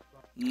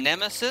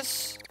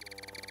nemesis.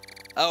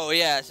 Oh,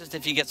 yeah, it's just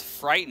if he gets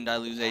frightened, I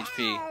lose HP.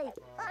 Hey,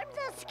 I'm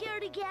not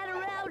scared to get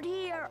around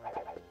here.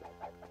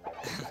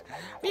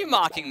 Are you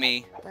mocking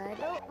me? But I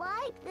don't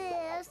like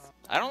this.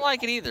 I don't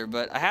like it either,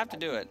 but I have to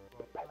do it.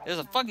 There's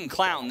a fucking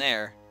clown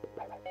there.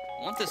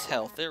 I want this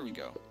health. There we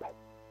go.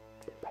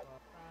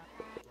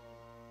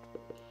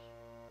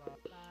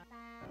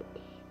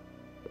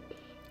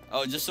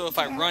 Oh, just so if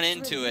I run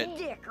into it...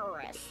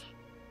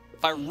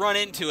 If I run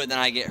into it, then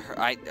I get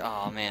hurt.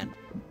 Oh, man.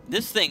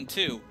 This thing,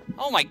 too.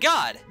 Oh, my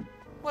God.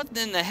 What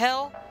in the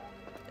hell?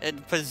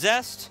 It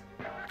possessed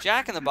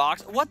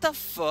Jack-in-the-Box. What the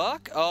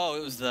fuck? Oh,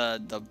 it was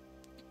the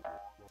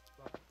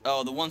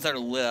ones that are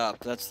lit up.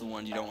 That's the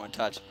ones you don't want to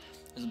touch.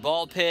 There's a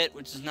ball pit,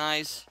 which is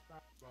nice.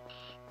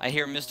 I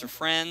hear Mr.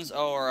 Friends.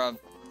 Oh, or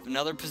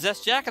another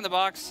possessed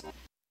Jack-in-the-Box.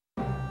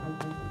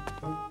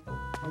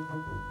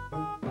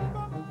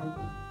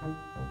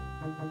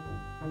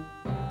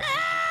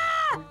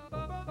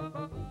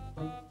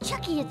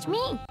 Chucky, it's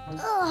me.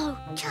 Oh,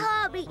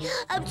 Tommy,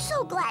 I'm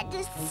so glad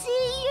to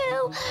see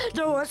you.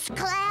 There was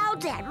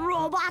clouds and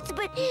robots,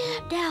 but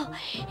now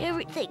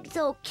everything's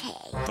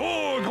okay.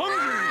 Dog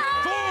hungry!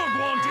 Dog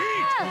want to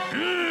eat!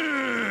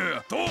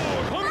 Yeah! Dog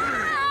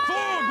hungry!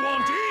 Dog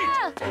want to eat!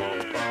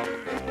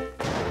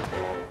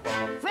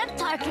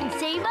 Reptar can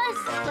save us,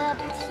 but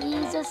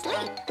he's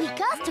asleep. We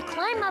got to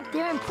climb up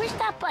there and push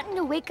that button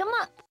to wake him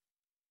up.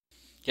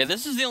 Yeah,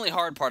 this is the only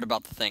hard part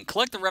about the thing.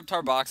 Collect the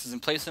Reptar boxes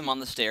and place them on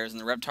the stairs in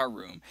the Reptar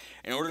room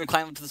in order to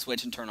climb up to the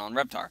switch and turn on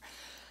Reptar.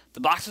 The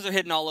boxes are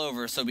hidden all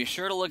over, so be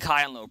sure to look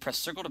high and low. Press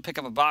circle to pick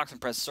up a box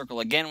and press circle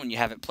again when you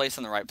have it placed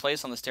in the right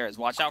place on the stairs.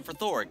 Watch out for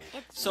Thorg.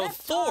 So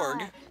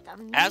Thorg,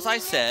 as I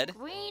said,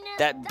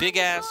 that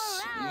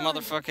big-ass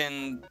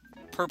motherfucking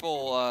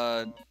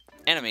purple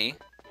enemy,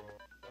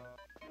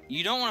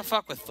 you don't want to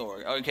fuck with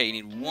Thorg. Okay, you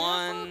need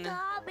one.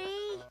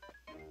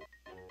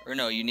 Or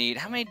no, you need...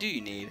 How many do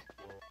you need?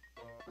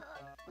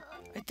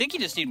 I think you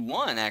just need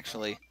one,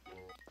 actually.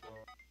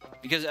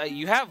 Because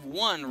you have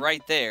one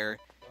right there.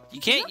 You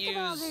can't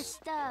use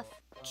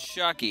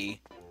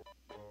Chucky.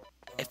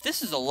 If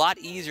this is a lot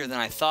easier than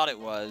I thought it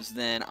was,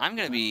 then I'm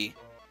going to be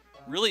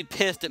really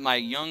pissed at my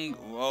young...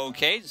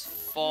 Okay, just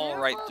fall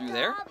right through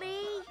there.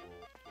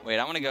 Wait,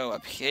 I want to go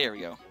up here. There we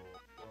go.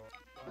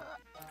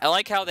 I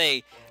like how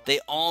they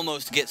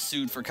almost get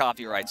sued for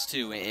copyrights,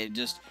 too. It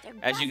just...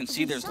 As you can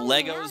see, there's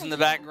Legos in the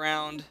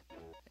background.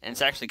 And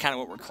it's actually kind of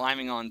what we're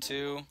climbing on,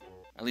 too.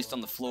 At least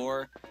on the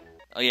floor.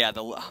 Oh, yeah,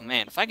 oh,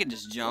 man, if I could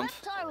just jump.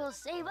 Reptar will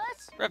save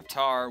us.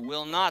 Reptar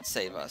will not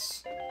save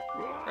us.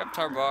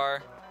 Reptar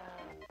bar.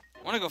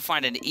 I want to go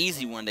find an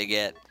easy one to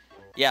get.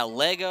 Yeah,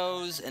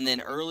 Legos, and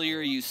then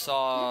earlier you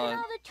saw... Look at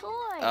all the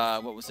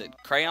toys. What was it?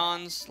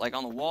 Crayons, like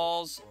on the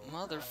walls.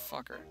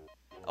 Motherfucker.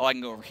 Oh, I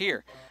can go over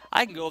here.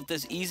 I can go up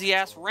this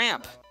easy-ass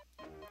ramp.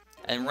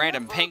 And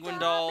random penguin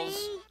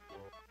dolls.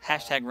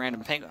 Hashtag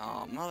random penguin.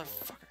 Oh,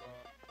 motherfucker.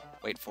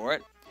 Wait for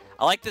it.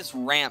 I like this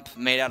ramp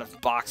made out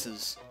of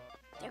boxes.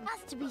 There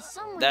has to be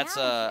someone that's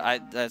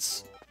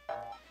that's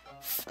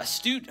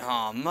astute.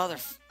 Oh,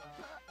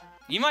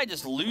 you might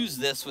just lose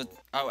this with...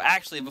 Oh,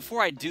 actually,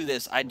 before I do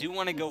this, I do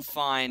want to go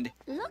find...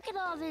 Look at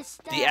all this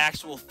stuff. The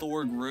actual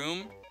Thorg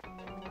room.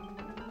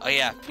 Oh,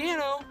 yeah,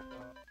 piano.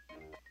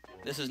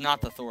 This is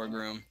not the Thorg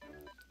room.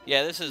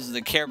 Yeah, this is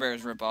the Care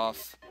Bears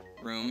ripoff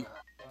room.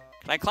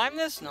 Can I climb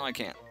this? No, I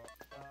can't.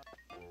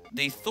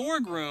 The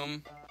Thorg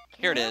room...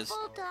 Here it is.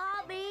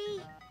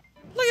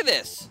 Look at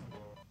this.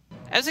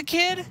 As a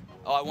kid...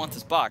 Oh, I want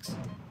this box.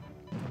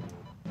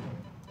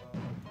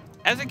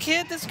 As a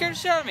kid, this scared the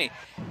shit out of me.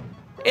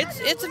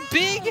 It's a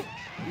big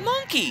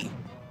monkey.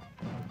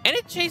 And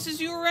it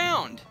chases you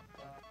around.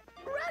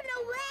 Run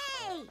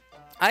away!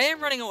 I am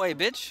running away,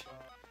 bitch.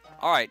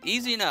 Alright,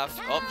 easy enough.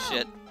 Oh,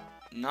 shit.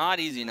 Not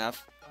easy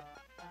enough.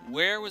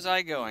 Where was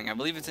I going? I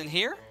believe it's in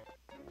here?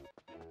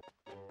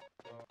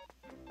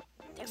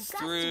 It's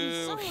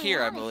through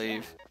here, I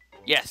believe.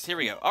 Yes, here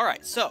we go.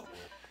 Alright, so...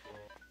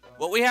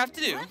 What we have to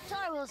do,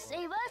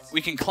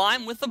 we can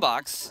climb with the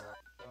box.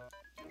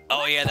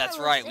 Oh, yeah, that's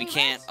right. We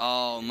can't.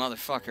 Oh,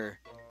 motherfucker.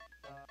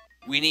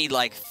 We need,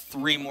 like,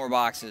 3 more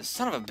boxes.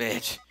 Son of a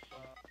bitch.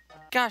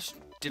 Gosh,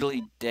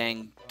 diddly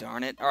dang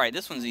darn it. All right,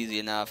 this one's easy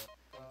enough.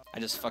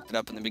 I just fucked it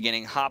up in the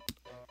beginning. Hop,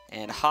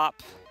 and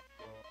hop,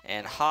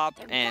 and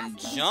hop, and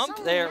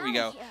jump. There we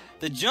go.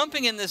 The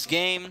jumping in this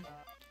game,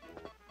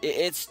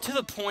 it's to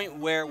the point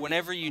where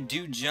whenever you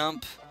do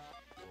jump...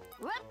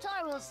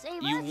 Reptar will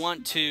save you us.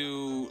 Want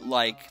to,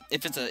 like,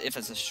 if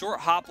it's a short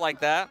hop like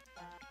that,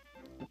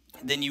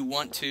 then you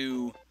want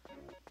to...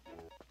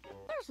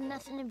 There's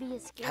nothing to be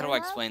scared How do I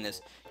explain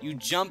this? You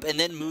jump and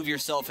then move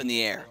yourself in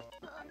the air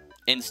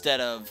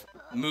instead of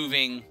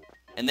moving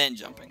and then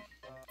jumping.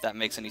 If that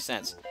makes any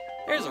sense.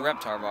 Here's a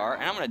Reptar bar,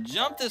 and I'm gonna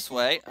jump this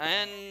way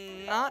and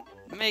not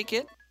make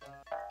it.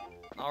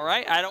 All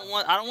right, I don't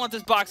want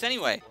this box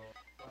anyway.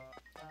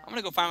 I'm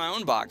gonna go find my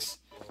own box.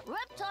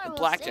 Reptar with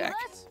blackjack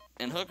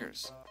and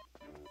hookers.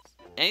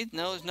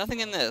 No, there's nothing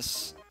in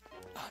this.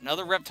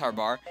 Another Reptar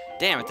bar.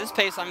 Damn, at this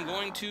pace, I'm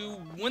going to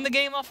win the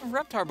game off of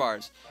Reptar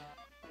bars.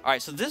 All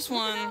right, so this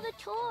one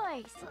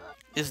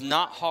is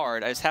not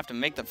hard. I just have to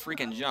make the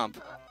freaking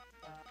jump.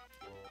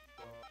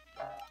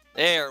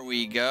 There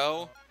we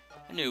go.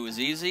 I knew it was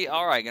easy.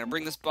 All right, gonna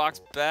bring this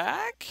box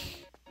back.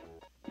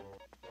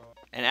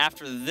 And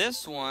after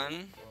this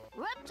one...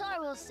 Reptar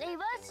will save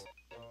us.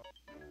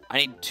 I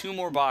need 2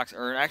 more boxes,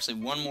 or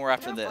actually 1 more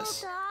after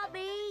this.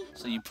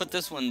 So you put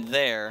this one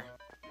there,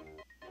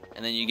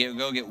 and then you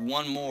go get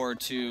 1 more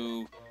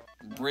to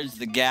bridge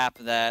the gap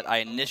that I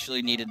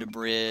initially needed to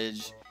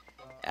bridge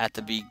at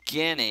the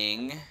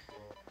beginning.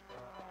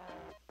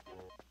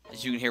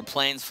 As you can hear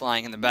planes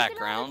flying in the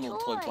background, little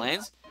toy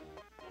planes.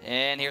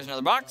 And here's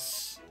another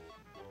box.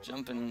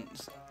 Jumping.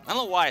 I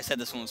don't know why I said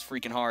this one was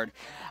freaking hard.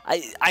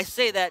 I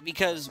say that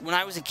because when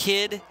I was a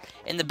kid,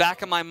 in the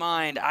back of my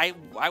mind, I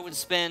would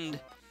spend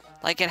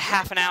like a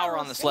half an hour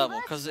on this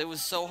level because it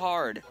was so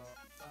hard.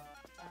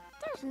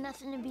 There's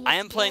nothing to be I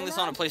am playing this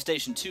on a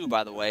PlayStation 2,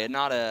 by the way, and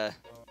not a...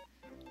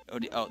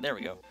 Oh, there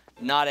we go.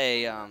 Not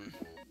a,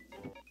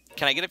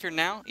 Can I get up here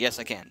now? Yes,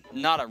 I can.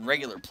 Not a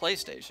regular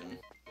PlayStation.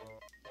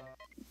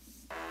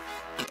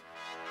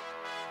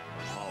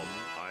 Halt,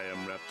 I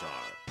am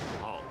Reptar.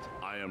 Halt,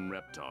 I am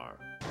Reptar.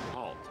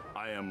 Halt,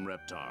 I am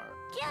Reptar.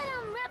 Get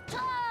him,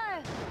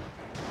 Reptar!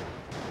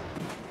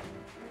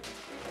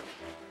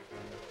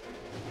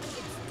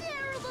 It's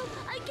terrible.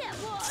 I get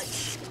one.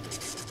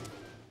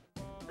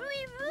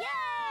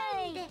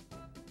 Yay!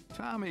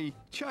 Tommy,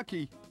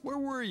 Chucky, where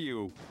were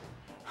you?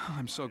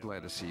 I'm so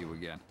glad to see you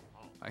again.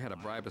 I had to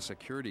bribe a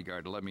security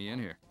guard to let me in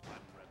here.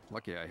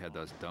 Lucky I had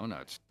those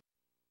donuts.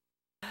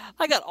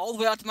 I got all the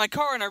way out to my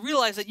car and I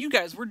realized that you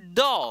guys were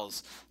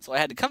dolls. So I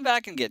had to come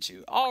back and get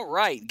you. All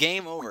right,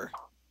 game over.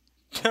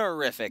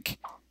 Terrific.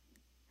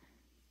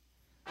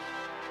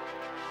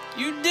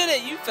 You did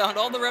it! You found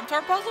all the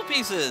Reptar puzzle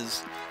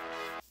pieces!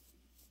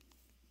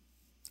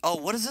 Oh,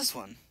 what is this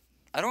one?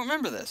 I don't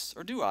remember this.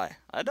 Or do I?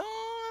 I don't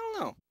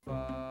know.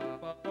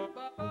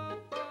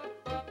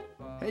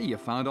 Hey, you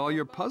found all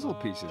your puzzle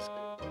pieces.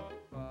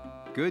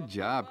 Good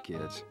job,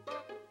 kids.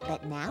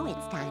 But now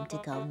it's time to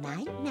go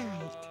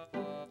night-night.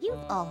 You've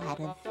all had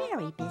a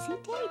very busy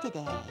day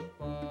today.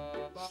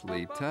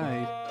 Sleep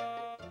tight.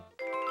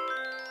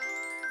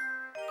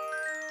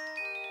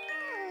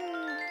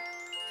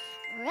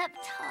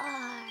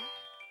 Reptar.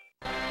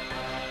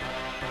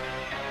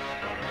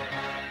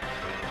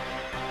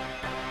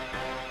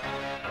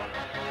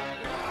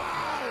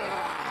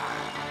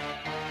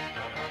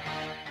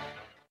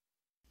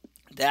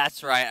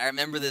 That's right, I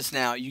remember this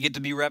now. You get to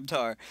be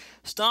Reptar.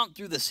 Stomp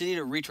through the city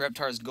to reach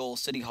Reptar's goal,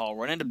 City Hall.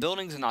 Run into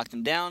buildings and knock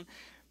them down.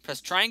 Press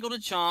triangle to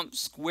chomp,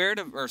 square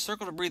to, or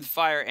circle to breathe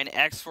fire, and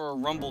X for a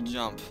rumble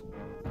jump.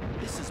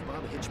 This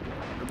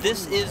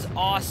is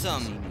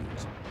awesome.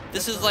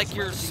 This is like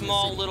your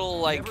small little,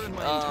 like,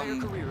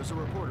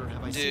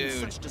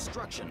 dude,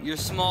 your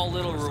small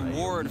little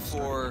reward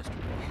for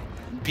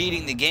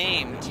beating the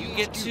game. You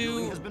get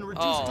to,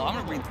 oh,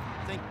 I'm gonna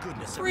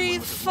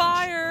breathe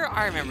fire.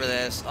 I remember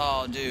this.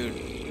 Oh, dude.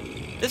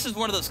 This is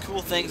one of those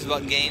cool things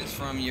about games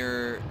from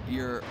your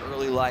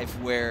early life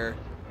where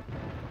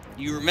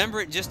you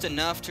remember it just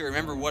enough to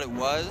remember what it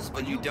was,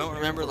 but you don't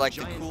remember, like,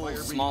 the cool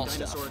small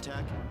stuff.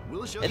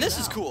 And this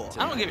is cool.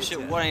 I don't give a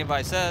shit what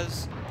anybody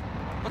says.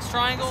 What's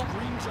triangle?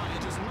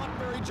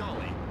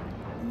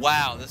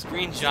 Wow, this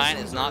green giant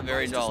is not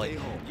very jolly.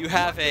 You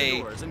have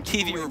a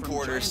TV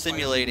reporter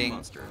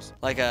simulating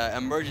like a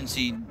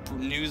emergency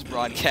news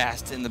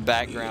broadcast in the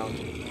background.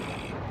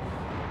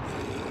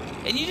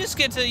 And you just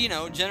get to, you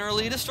know,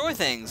 generally destroy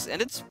things,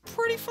 and it's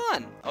pretty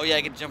fun. Oh yeah,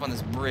 I get to jump on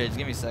this bridge.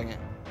 Give me a second.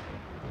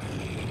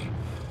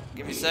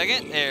 Give me a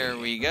second. There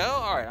we go.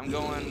 All right, I'm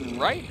going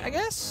right, I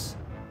guess.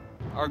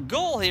 Our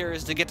goal here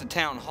is to get to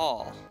Town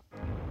Hall.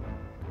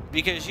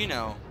 Because, you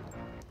know,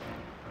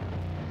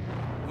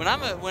 when I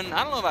don't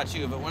know about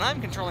you, but when I'm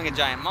controlling a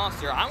giant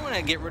monster, I want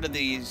to get rid of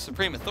the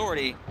supreme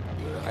authority.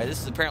 All right, this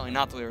is apparently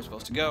not the way we're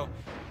supposed to go,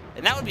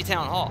 and that would be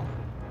Town Hall.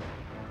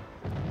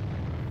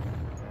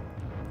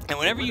 And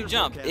whenever you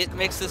jump, it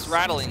makes this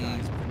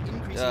rattling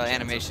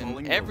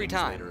animation every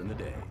time.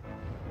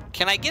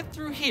 Can I get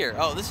through here?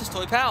 Oh, this is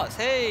Toy Palace.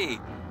 Hey,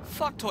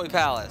 fuck Toy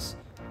Palace.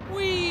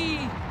 Whee!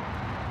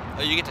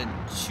 Oh, you get to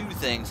chew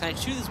things. Can I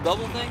chew this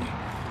bubble thing?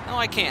 No,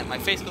 I can't. My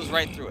face goes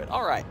right through it.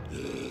 All right.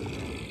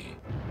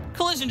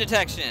 Collision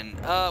detection.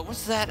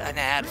 What's that an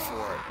ad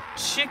for?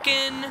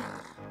 Chicken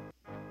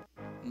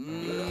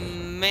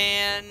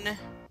man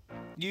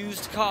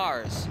used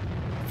cars.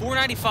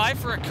 $4.95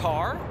 for a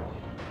car?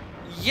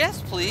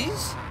 Yes,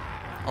 please.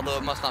 Although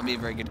it must not be a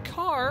very good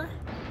car.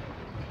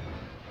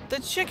 The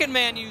Chicken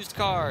Man used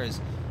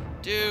cars.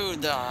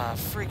 Dude, the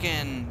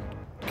freaking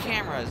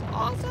camera is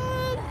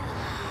awesome.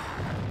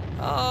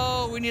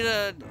 Oh, we need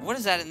a... What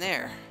is that in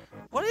there?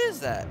 What is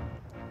that?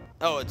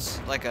 Oh,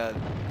 it's like a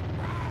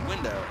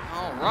window.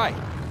 All right,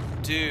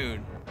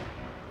 dude.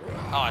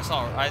 Oh, I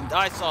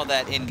saw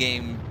that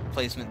in-game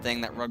placement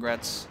thing, that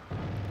Rugrats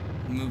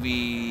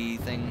movie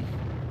thing.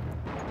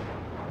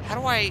 How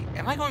do I...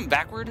 Am I going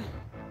backward?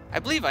 I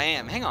believe I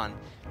am. Hang on.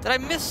 Did I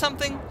miss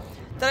something?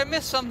 Did I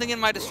miss something in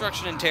my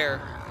destruction and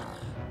terror?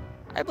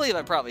 I believe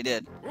I probably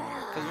did.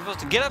 Because we're supposed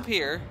to get up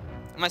here.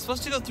 Am I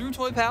supposed to go through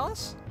Toy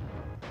Palace?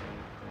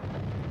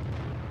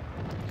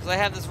 Because I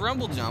have this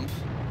rumble jump.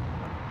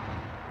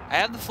 I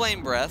have the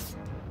flame breath.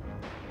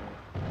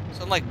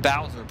 So I'm like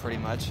Bowser, pretty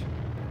much.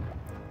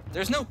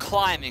 There's no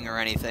climbing or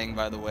anything,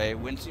 by the way.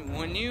 When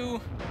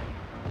you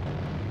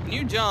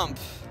jump,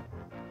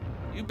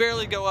 you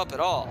barely go up at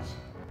all.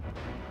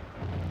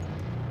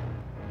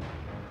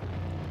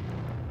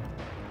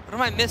 What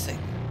am I missing?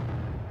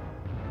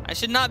 I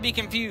should not be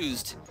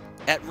confused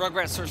at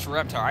Rugrats Search for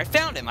Reptar. I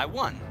found him. I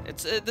won.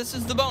 This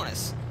is the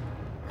bonus.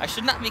 I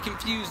should not be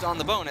confused on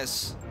the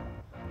bonus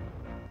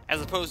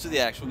as opposed to the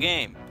actual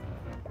game.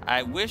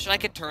 I wish I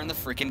could turn the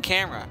freaking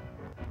camera.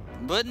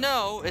 But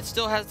no, it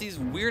still has these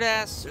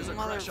weird-ass... There's a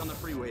crash on the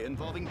freeway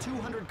involving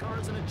 200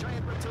 cars and a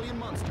giant reptilian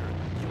monster.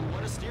 You'll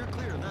want to steer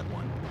clear of that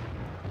one.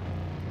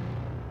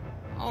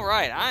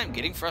 Alright, I'm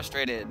getting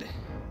frustrated.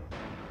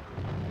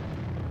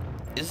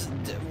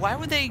 Why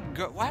would they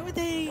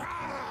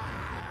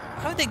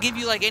give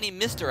you, like, any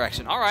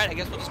misdirection? Alright, I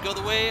guess we'll just go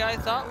the way I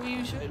thought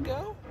we should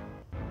go.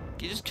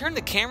 You just turn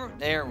the camera...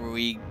 There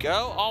we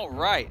go.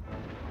 Alright.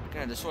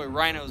 Gonna destroy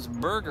Rhino's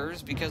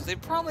burgers because they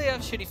probably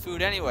have shitty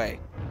food anyway.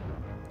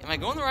 Am I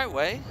going the right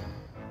way?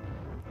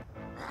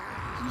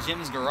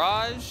 Jim's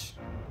Garage.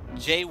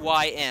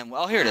 JYM.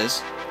 Well, here it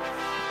is.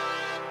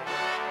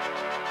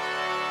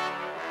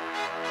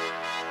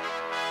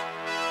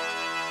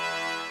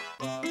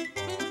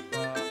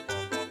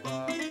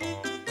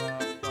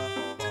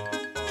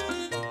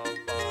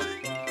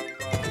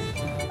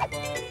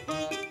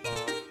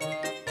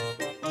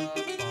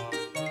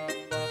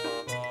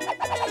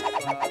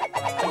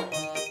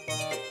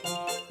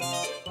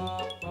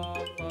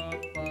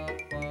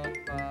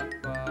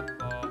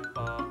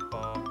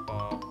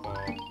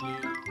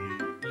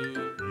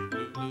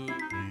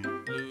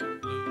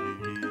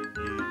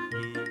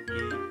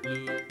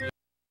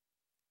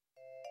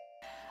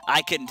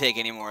 I couldn't take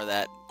any more of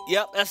that.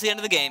 Yep, that's the end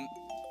of the game.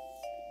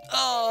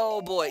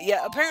 Oh boy,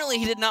 yeah, apparently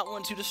he did not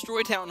want to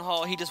destroy Town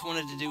Hall, he just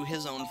wanted to do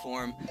his own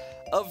form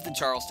of the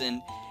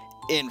Charleston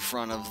in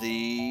front of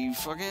the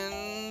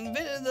fucking,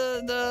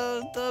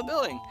 the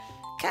building.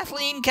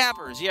 Kathleen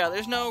Cappers, yeah,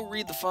 there's no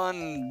read the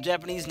fun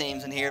Japanese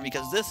names in here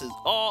because this is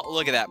all,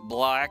 look at that,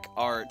 black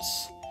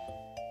arts.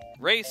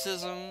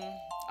 Racism.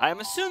 I'm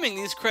assuming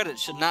these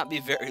credits should not be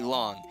very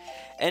long.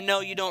 And no,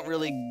 you don't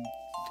really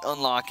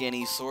unlock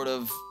any sort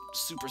of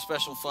super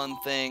special fun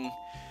thing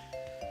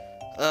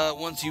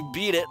once you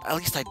beat it. At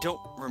least I don't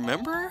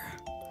remember.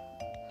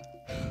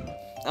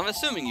 I'm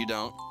assuming you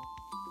don't.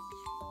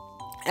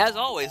 As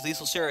always,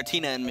 Liesl, Shara,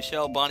 Tina, and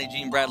Michelle, Bonnie,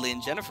 Jean, Bradley,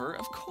 and Jennifer,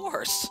 of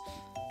course.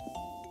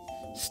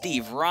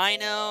 Steve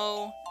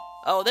Rhino.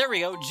 Oh, there we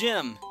go,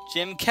 Jim.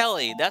 Jim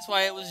Kelly. That's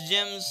why it was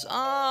Jim's.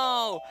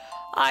 Oh,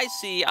 I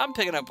see. I'm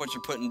picking up what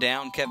you're putting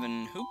down.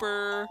 Kevin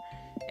Hooper,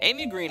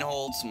 Amy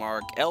Greenholz,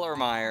 Mark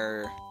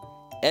Ellermeyer,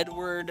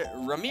 Edward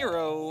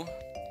Ramiro.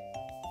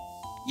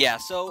 Yeah,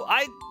 so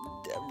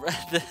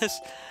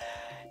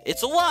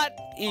it's a lot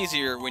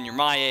easier when you're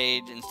my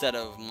age instead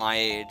of my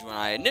age when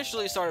I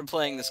initially started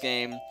playing this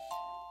game.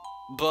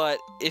 But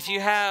if you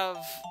have,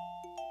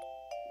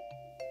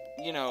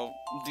 you know,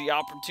 the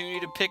opportunity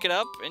to pick it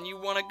up and you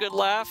want a good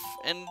laugh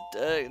and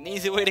an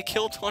easy way to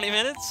kill 20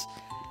 minutes,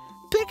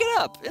 pick it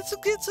up. It's a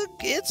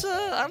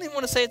I don't even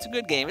want to say it's a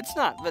good game. It's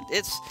not, but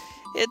it's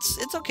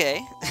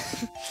okay.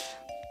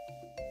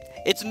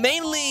 It's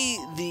mainly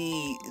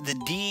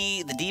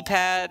the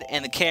D-pad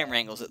and the camera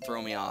angles that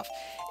throw me off.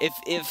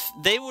 If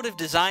they would have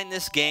designed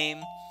this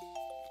game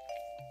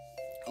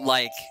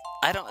like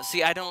I don't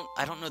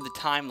know the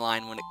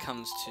timeline when it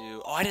comes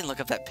to. Oh, I didn't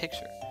look up that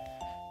picture.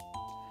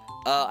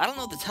 I don't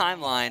know the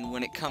timeline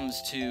when it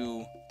comes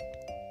to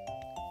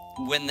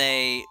when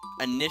they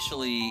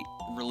initially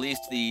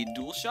released the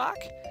DualShock,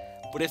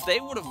 but if they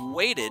would have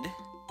waited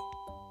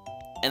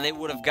and they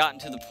would have gotten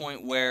to the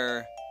point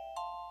where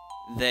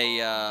they,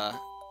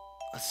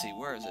 let's see,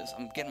 where is this?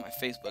 I'm getting my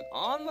Facebook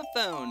on my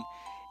phone.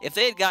 If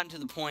they had gotten to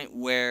the point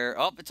where,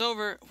 oh, it's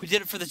over, we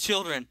did it for the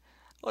children.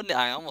 Oh,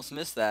 I almost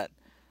missed that.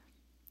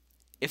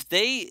 If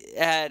they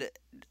had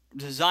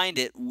designed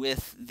it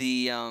with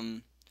the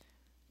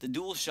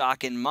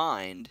DualShock in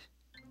mind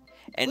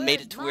and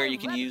made it to where you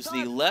can use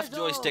the left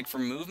joystick for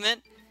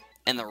movement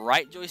and the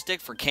right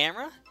joystick for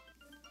camera,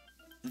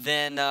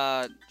 then,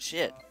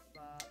 shit,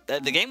 the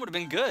game would have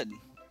been good,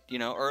 you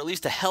know, or at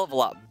least a hell of a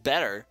lot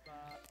better.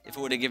 If it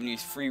would have given you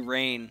free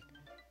reign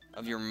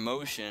of your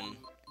motion.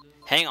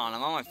 Hang on,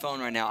 I'm on my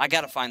phone right now. I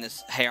gotta find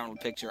this Hey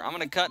Arnold picture. I'm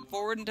gonna cut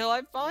forward until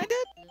I find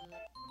it.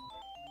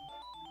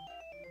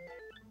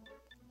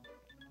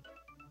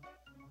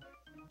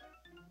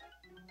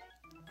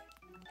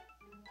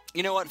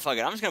 You know what? Fuck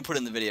it. I'm just gonna put it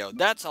in the video.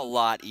 That's a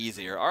lot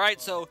easier.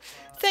 Alright, so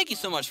thank you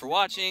so much for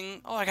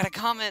watching. Oh, I got a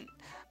comment.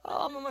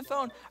 Oh, I'm on my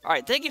phone.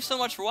 Alright, thank you so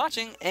much for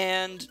watching,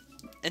 and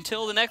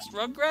until the next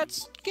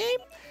Rugrats game,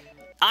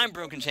 I'm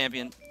Broken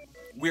Champion.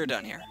 We're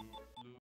done here.